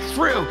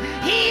breakthrough.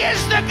 He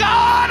is the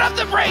God of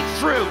the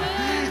breakthrough.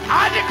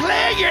 I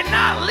declare you're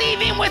not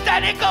leaving with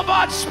that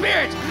Ichabod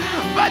spirit,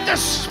 but the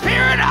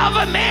Spirit of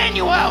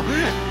Emmanuel.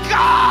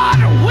 God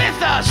with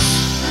us.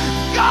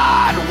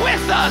 God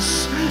with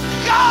us.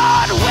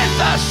 God with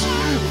us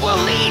will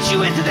lead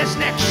you into this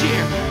next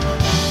year.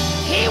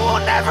 He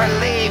will never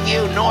leave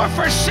you nor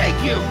forsake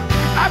you.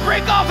 I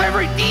break off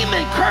every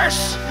demon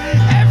curse,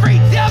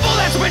 every devil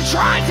that's been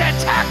trying to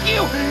attack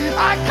you.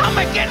 I come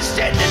against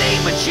it in the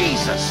name of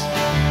Jesus.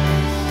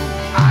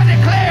 I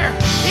declare,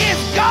 if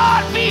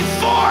God be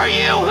for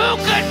you, who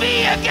could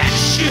be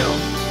against you?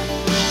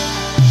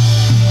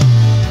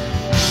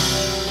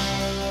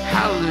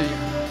 Hallelujah.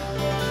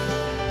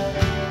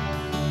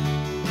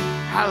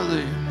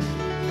 Hallelujah.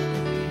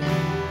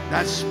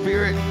 That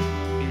spirit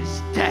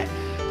is dead.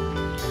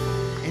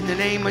 In the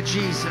name of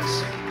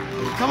Jesus.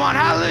 Come on,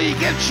 hallelujah.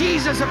 Give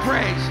Jesus a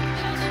praise.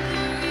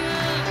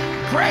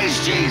 Praise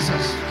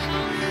Jesus.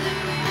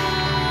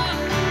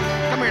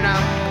 Come here now.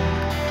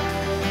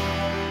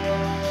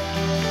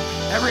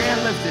 Every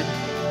hand lifted.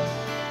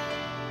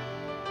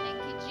 Thank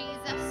you,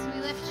 Jesus.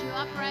 We lift you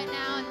up right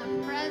now in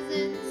the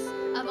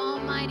presence of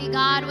Almighty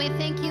God. We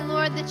thank you,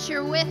 Lord, that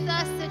you're with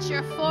us, that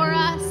you're for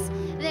us,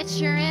 that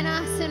you're in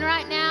us. And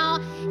right now,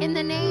 in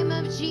the name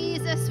of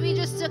Jesus, we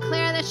just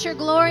declare that your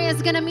glory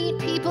is going to meet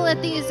people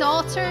at these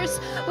altars.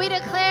 We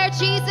declare,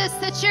 Jesus,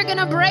 that you're going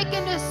to break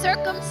into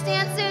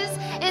circumstances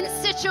and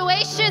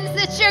situations,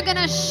 that you're going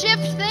to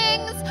shift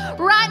things.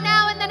 Right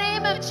now, in the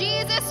name of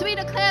Jesus, we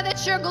declare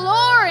that your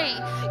glory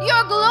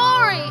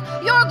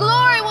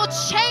will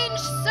change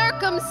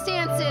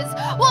circumstances,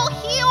 will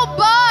heal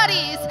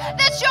bodies,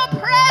 that your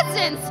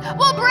presence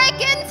will break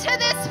into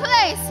this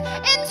place,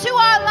 into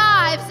our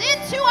lives,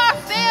 into our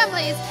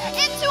families,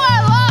 into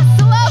our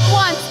lost loved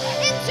ones,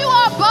 into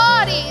our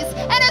bodies.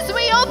 And as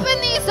we open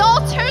these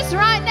altars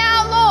right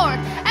now, Lord,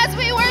 as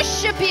we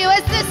worship you,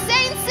 as the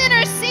saints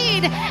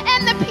intercede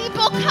and the people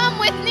come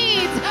with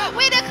needs.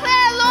 We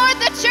declare, Lord,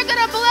 that you're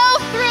going to blow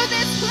through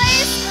this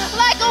place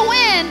like a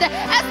wind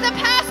as the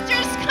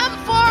pastors come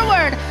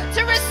forward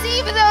to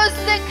receive those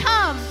that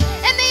come.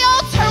 And the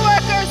altar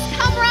workers,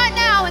 come right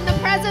now in the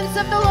presence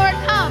of the Lord.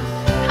 Come,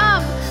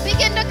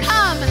 begin to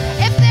come.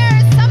 If there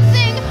is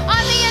something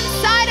on the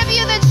inside of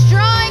you that's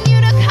drawing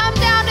you to come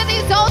down to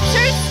these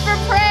altars for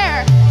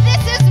prayer,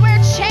 this is where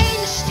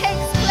change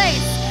takes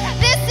place.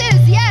 This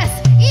is, yes,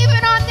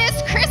 even on this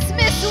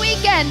Christmas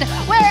weekend,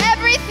 where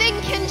everything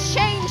can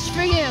change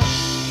for you.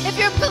 If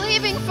you're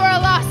believing for a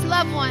lost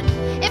loved one,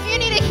 if you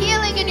need a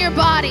healing in your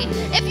body,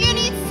 if you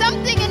need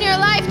something in your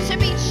life to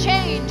be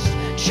changed,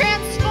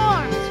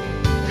 transformed,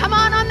 come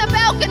on the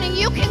balcony.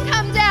 You can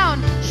come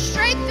down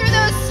straight through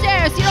those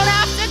stairs. You don't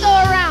have to go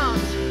around.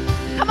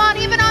 Come on,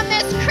 even on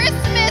this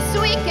Christmas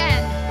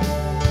weekend.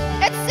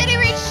 At City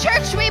Reach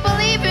Church, we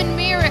believe in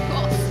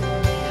miracles.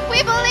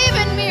 We believe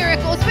in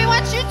miracles. We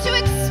want you to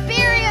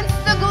experience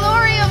the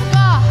glory of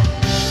God.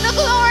 The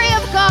glory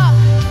of God.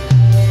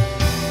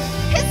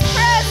 His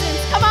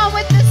presence. Come on,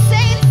 with the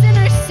saints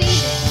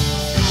interceding.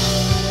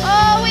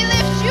 Oh, we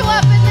lift you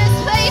up in this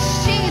place,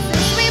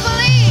 Jesus. We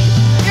believe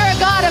you're a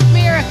God of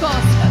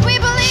miracles. We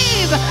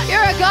believe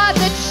you're a God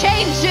that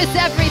changes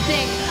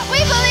everything. We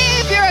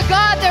believe you're a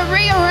God that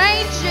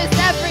rearranges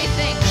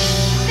everything,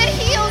 that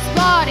heals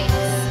bodies.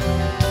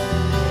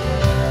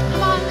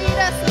 Come on, lead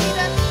us, lead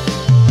us.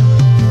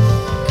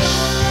 Come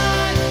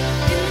alive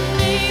in the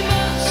name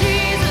of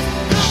Jesus.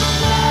 Come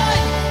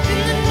alive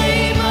in the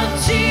name of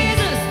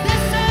Jesus.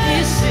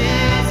 This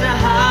is a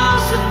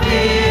house of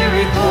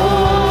miracles.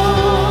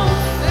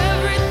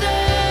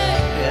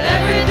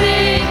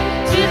 Everything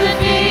to the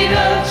need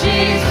of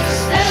Jesus.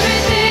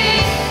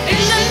 Everything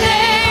in the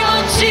name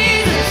of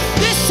Jesus.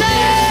 This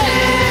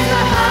is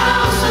a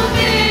house of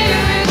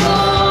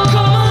miracles.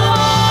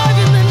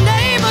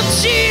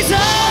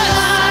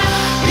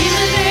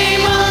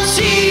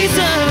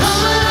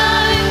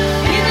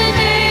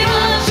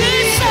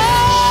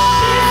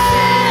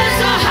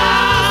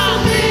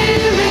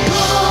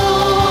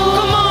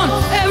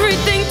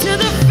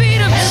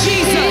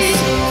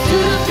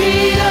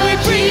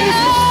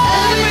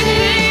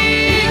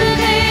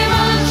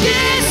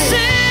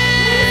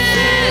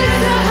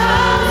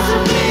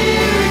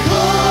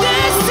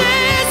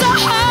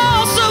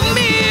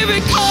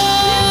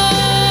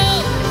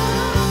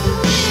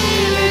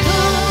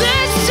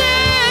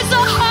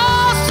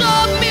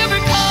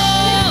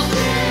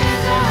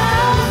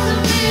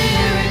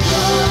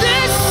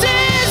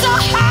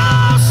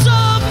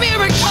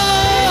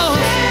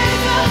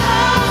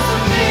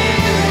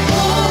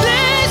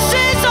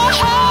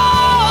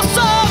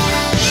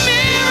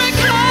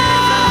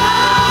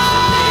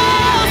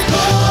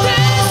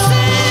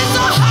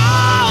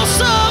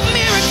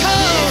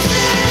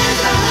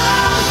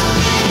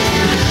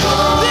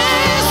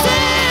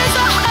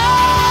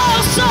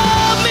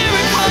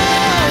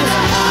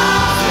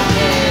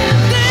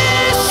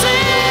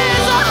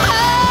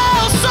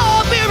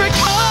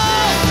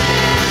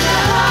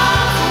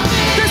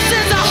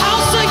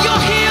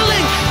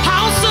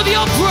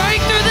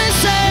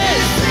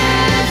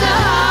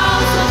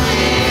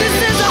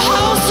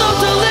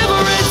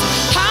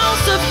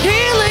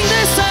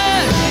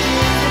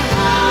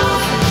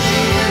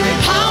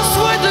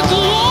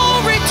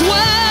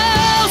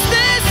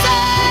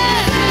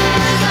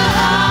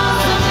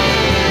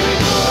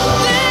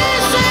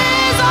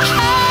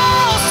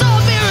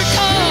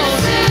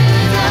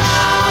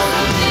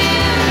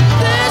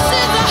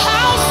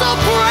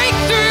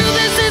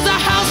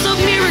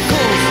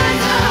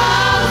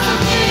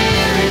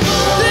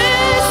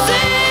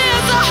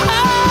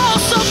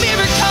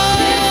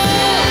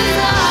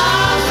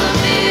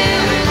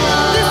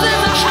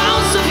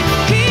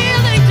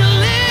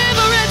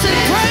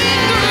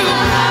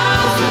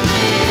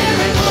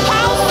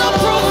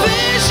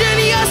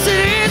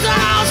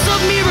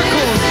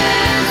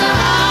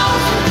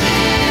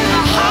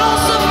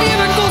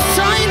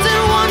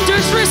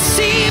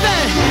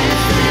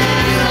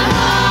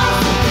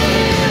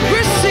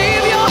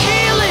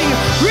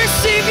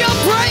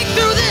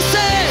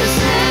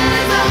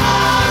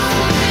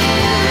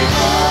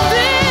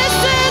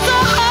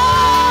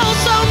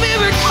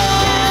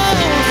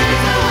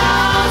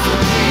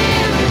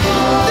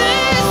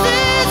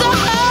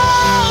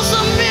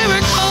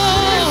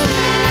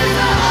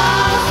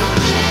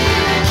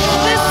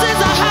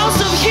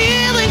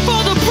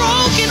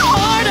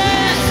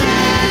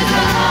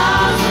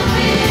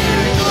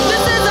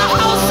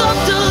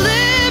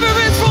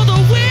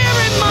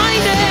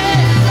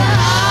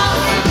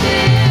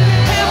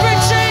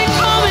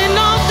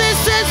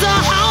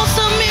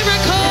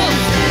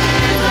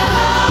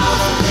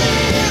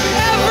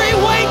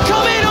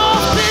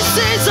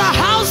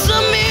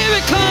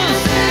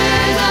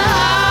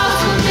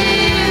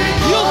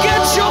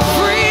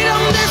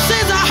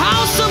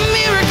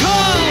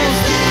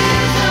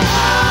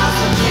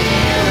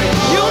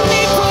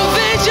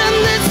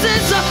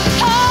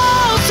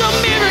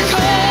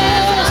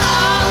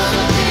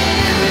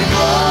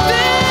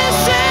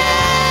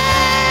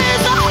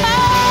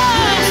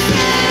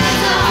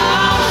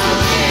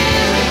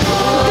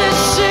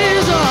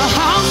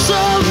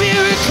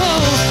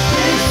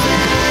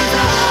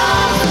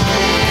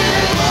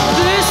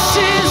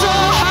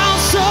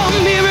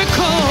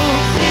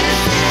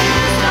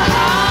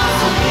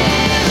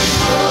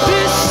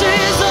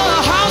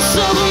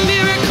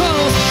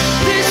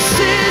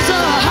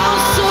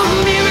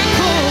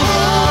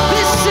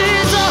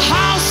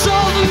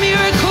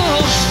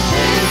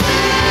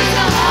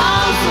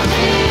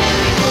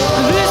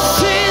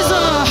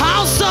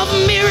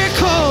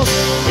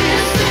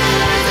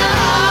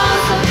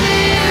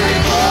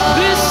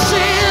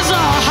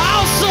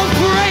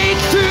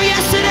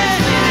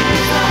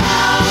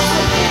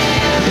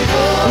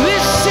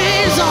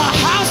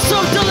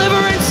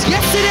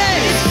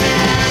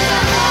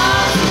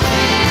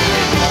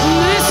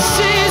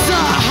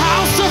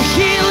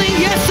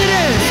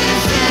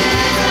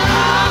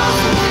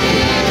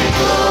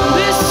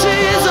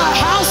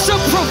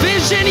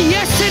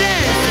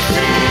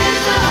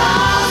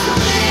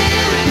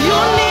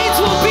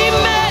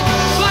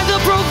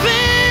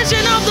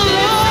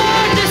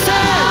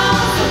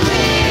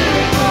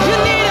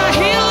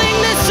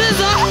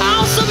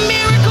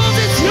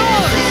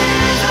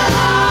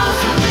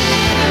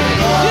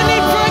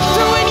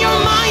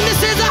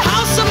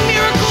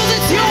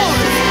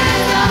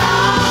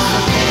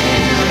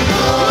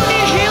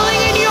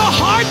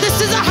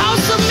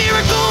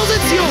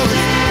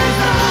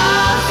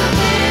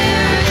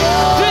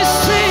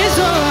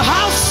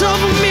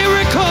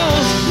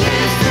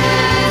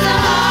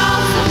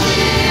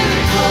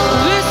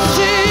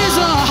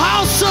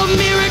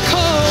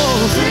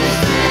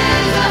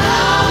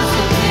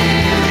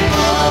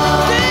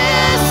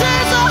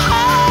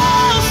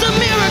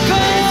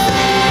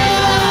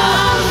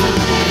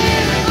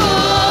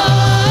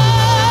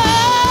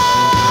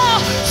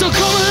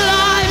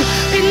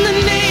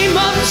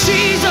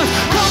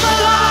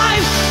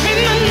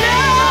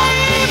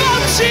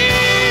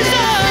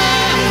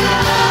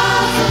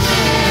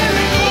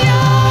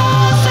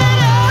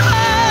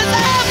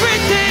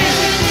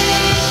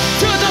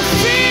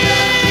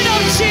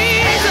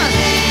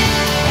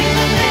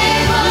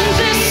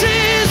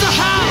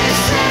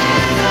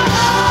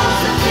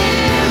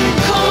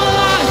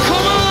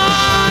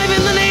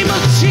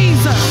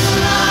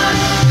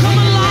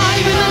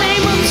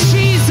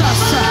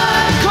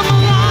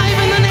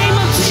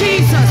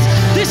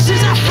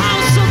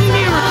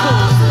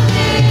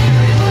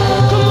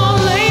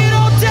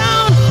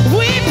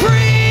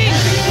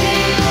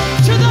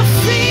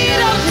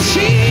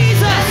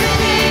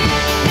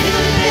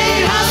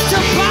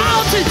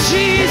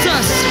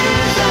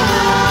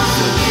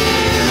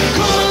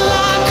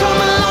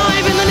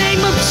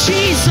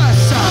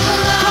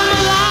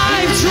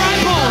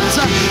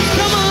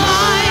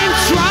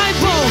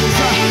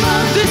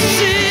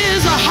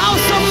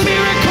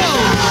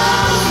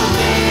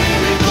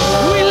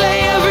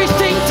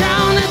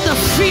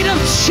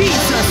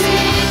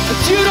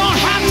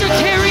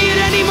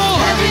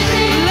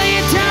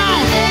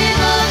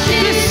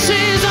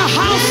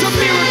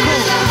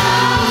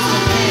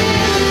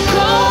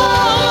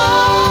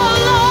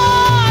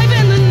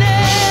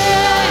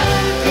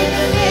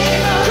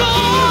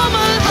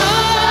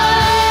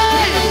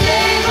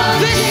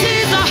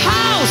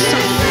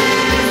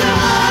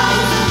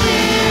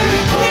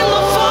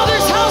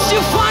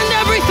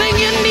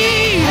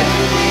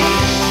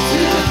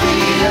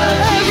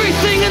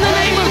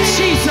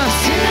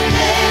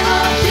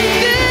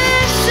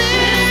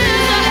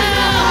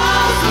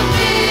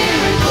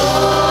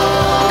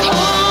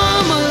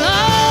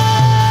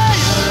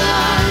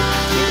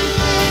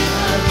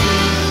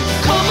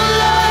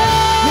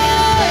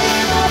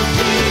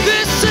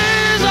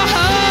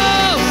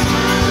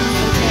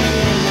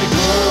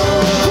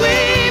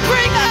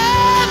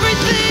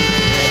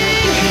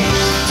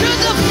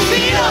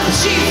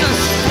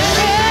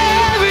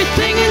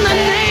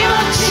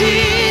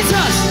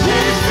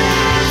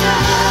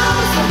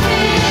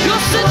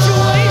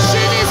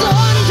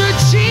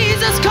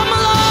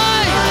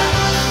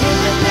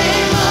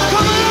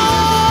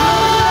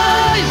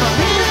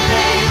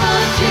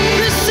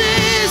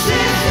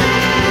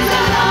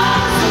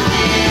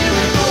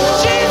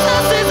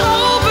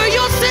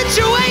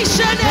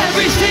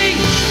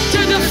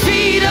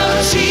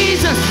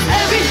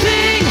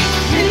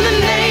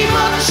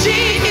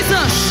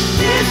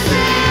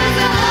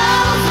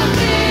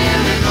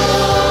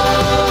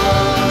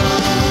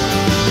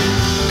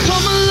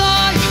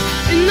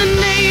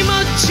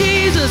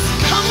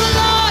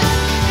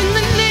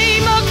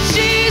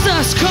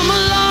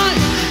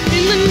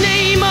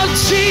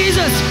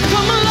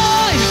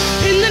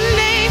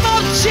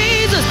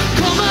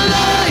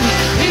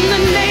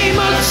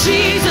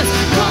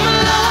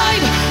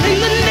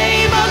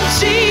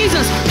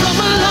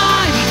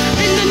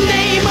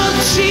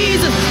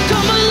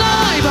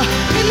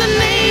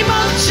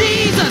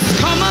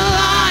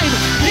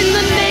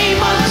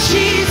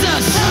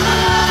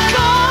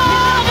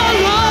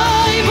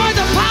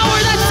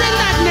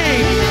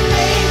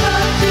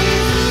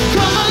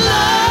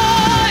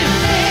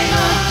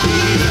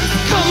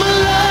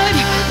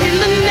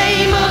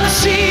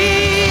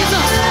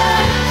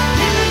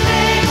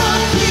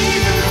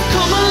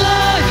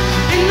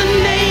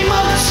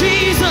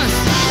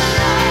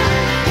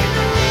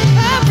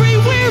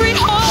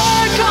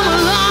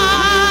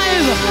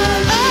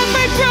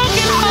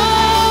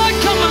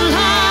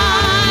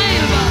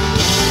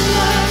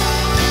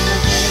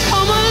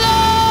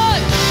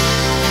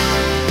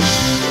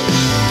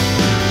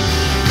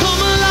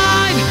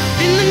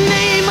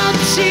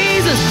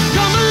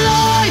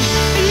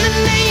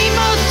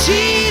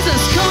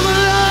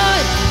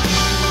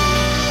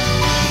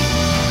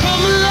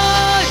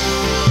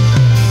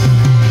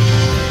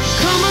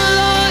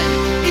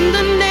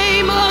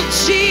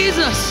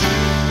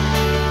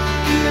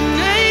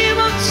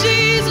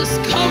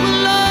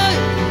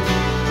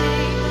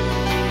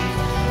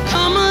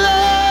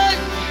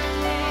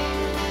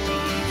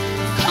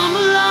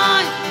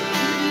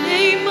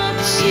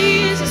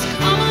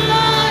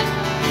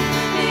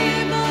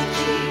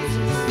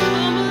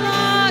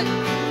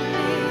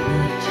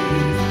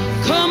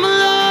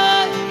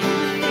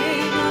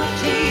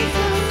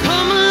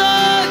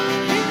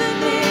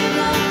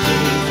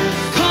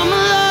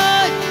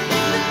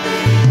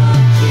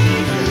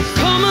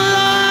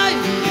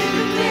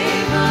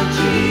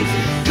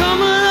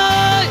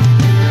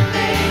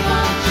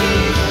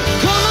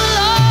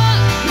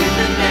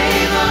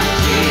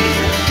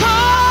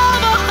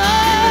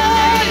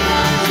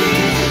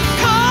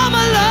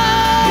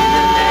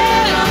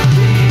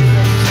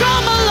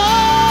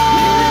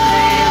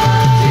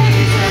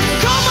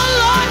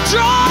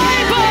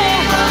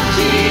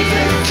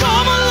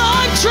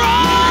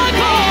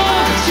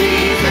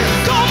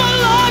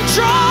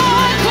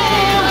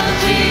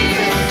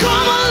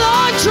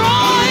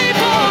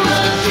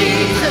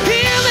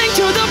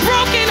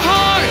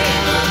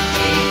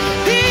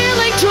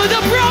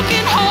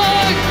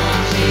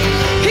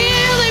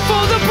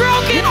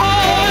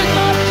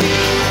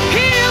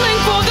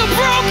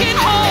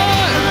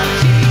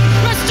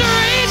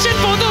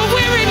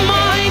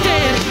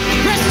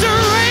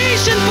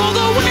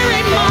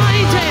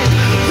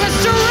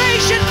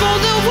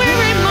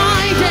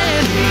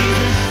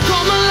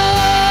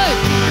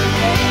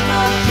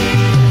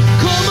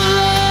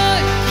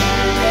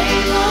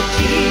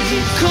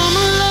 Come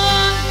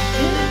alive.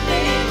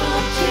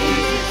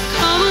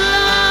 Come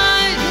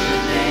alive.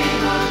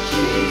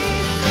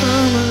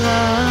 Come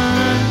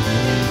alive.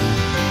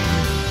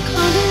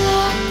 Come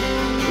alive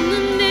in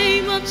the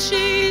name of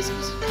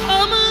Jesus.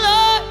 Come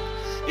alive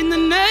in the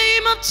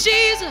name of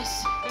Jesus.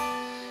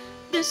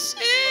 This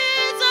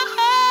is a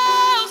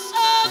house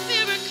of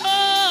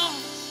miracles.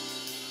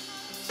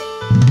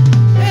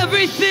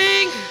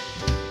 Everything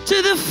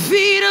to the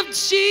feet of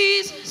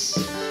Jesus.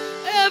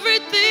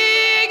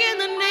 Everything in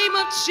the name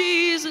of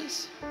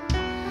Jesus.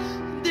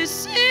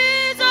 This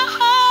is a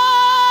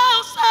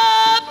house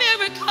of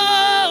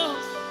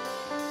miracles.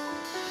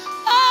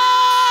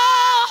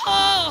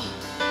 Oh,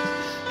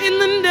 in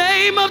the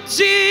name of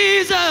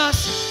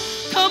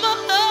Jesus. Come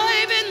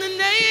alive in the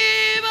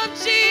name of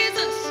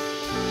Jesus.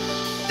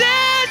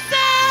 This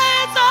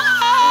is a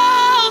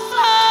house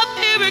of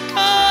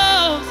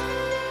miracles.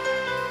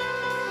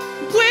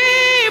 We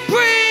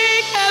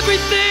bring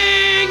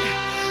everything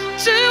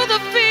to the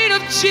feet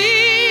of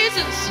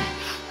Jesus.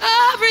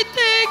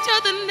 Everything to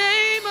the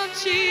name of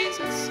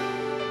Jesus.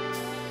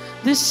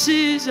 This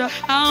is a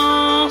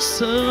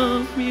house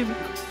of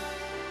miracles.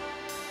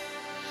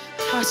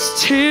 I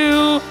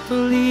still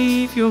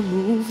believe you're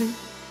moving.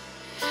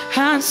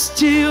 I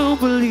still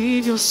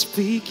believe you're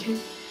speaking.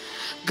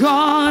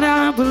 God,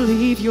 I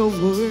believe you're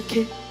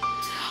working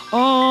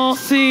all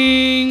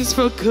things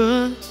for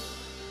good.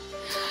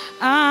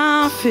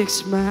 I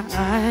fix my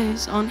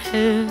eyes on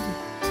heaven.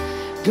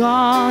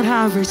 God,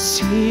 I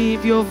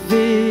receive your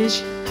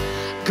vision.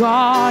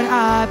 God,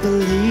 I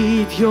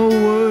believe you're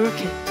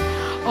working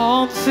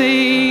all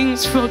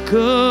things for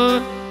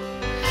good.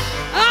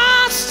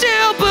 I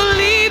still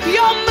believe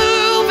you're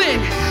moving.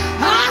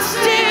 I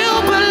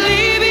still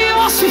believe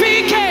you're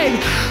speaking.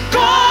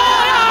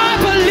 God, I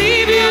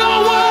believe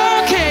you're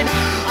working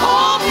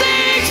all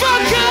things for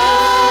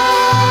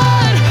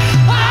good.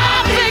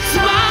 I fix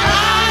my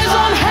eyes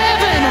on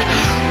heaven.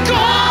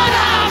 God,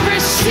 I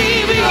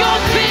receive your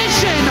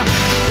vision.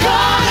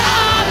 God,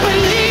 I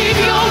believe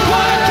you're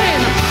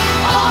working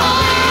all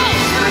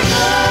things for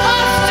good.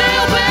 I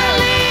still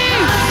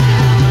believe.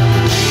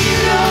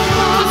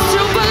 I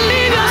still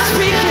believe you're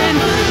speaking.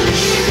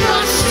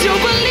 I still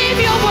believe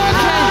you're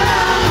working.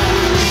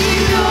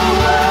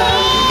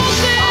 All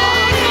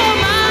things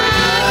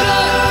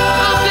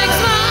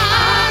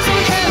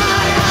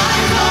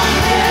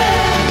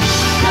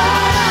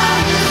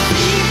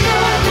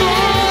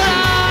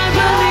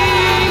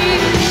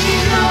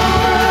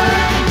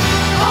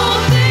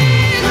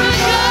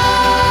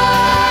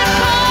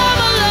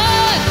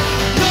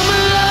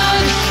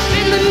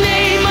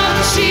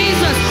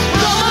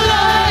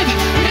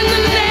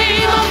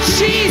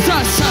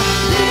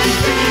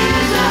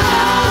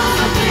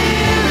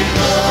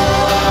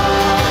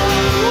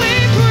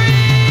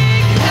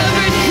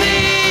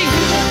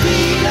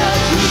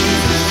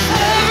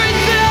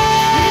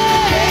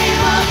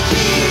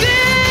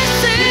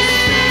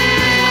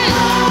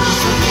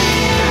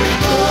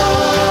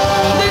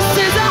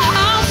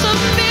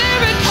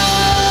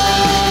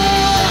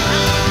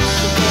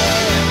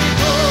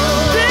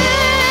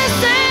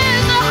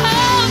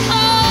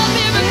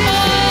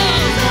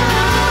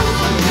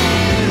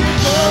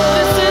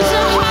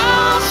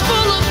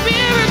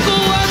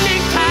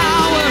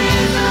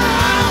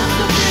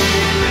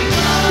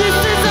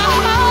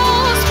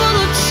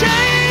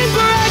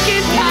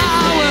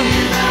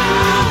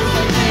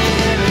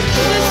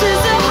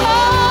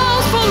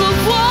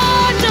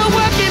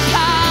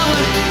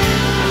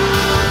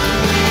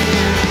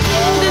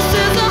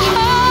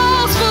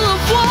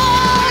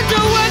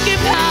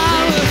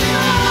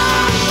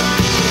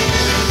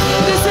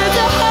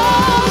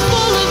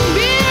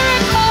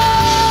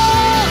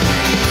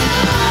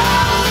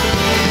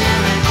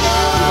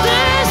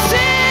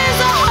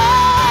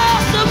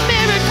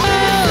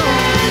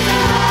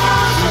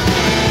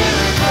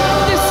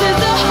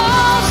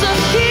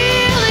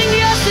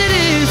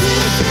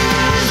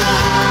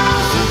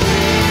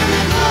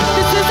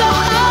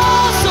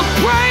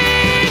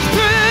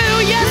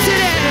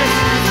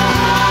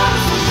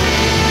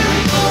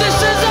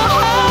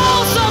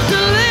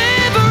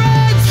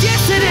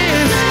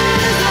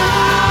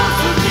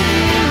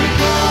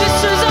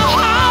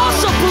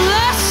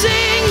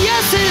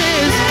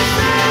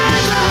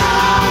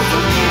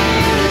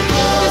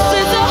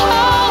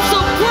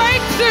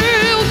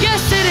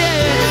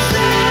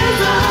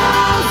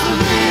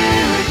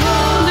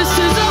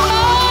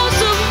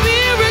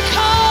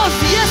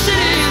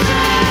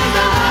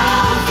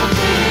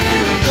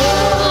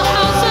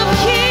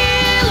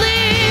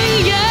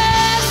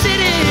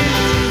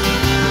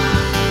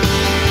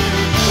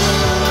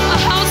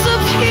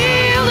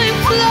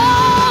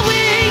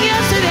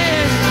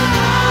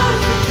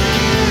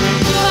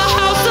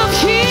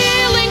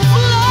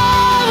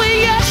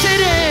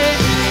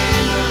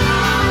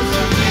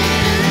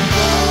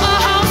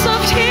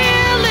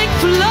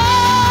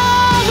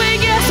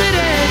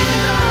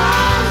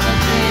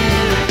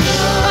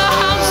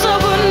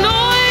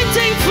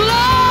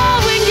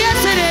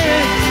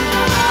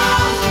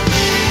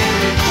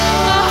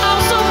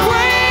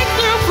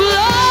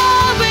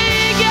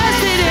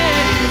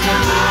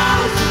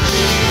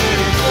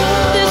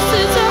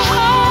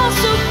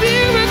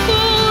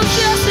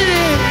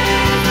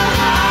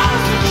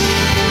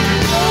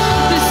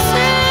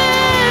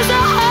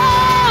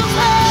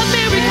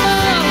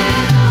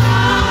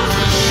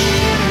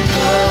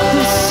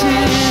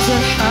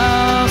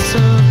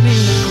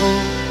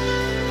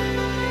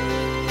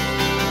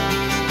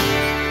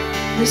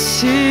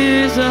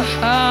a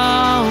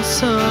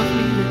house of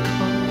miracles.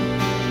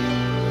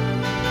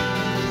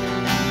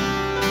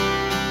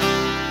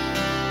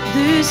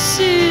 This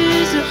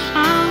is a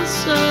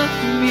house of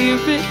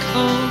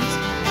miracles.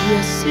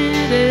 Yes,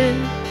 it is.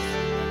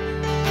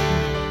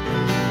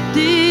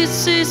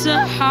 This is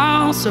a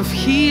house of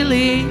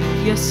healing.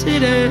 Yes,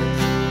 it is.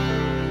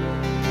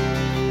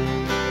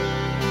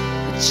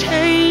 A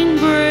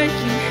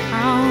chain-breaking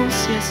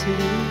house. Yes, it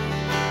is.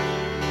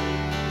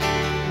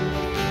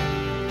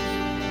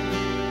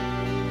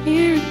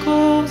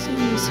 Miracles in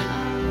this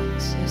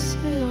house. Yes,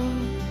 they are.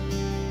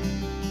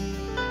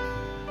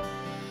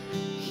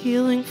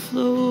 Healing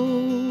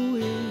flowing.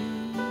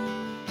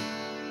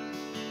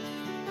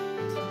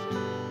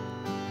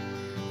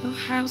 A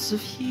house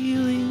of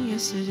healing,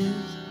 yes it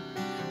is.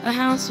 A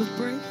house of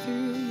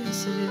breakthrough,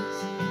 yes it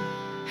is.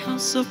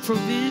 House of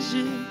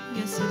provision,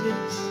 yes it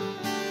is.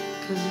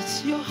 'Cause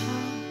it's your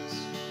house.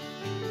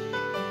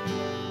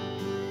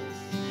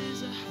 This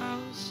is a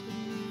house of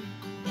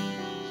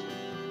miracles.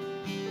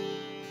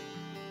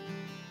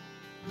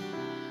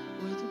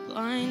 Where the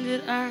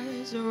blinded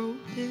eyes are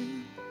open,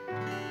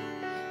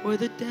 where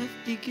the deaf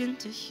begin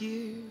to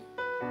hear.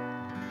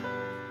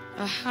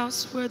 A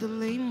house where the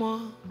lame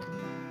walk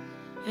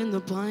and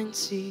the blind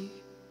see.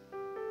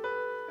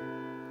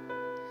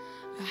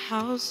 A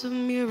house of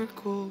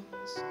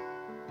miracles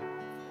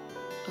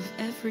of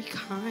every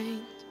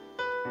kind.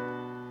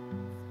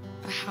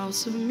 A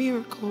house of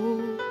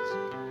miracles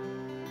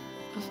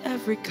of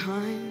every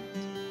kind.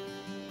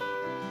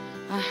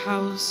 A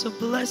house of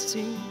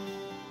blessing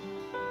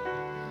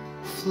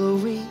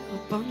flowing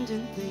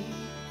abundantly.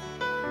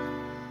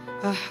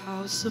 A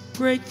house of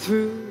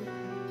breakthrough.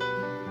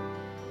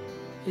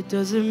 It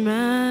doesn't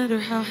matter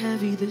how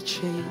heavy the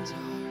chains are.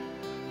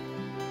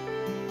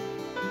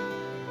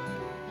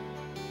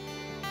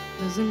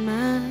 Doesn't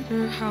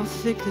matter how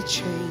thick the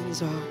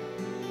chains are.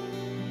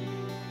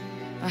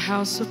 A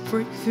house of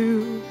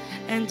breakthrough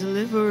and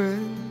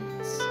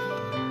deliverance.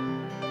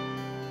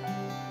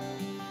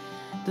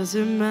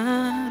 Doesn't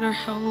matter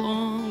how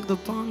long the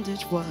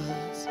bondage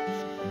was.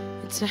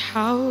 It's a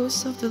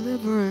house of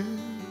deliverance.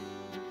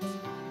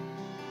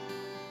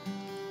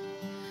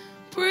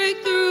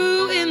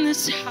 Breakthrough in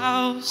this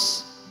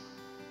house.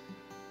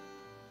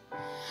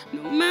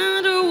 No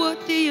matter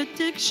what the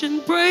addiction,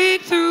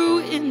 breakthrough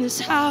in this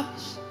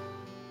house.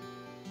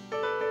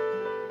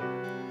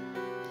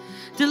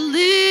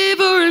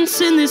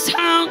 Deliverance in this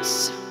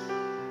house.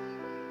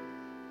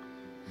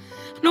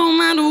 No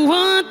matter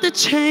what the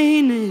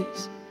chain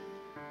is,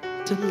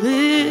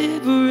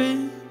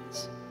 deliverance.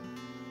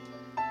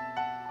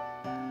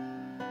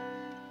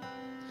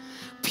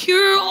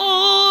 Pure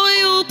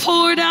oil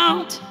poured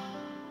out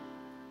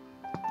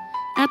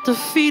at the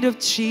feet of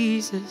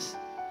Jesus.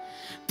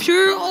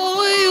 Pure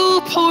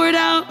oil poured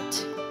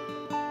out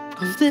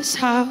of this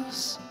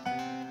house.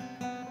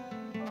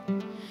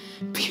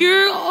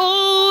 Pure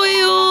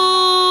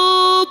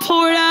oil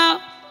poured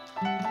out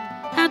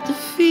at the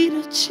feet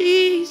of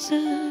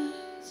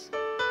Jesus.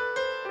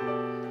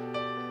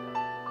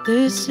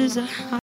 This is a house.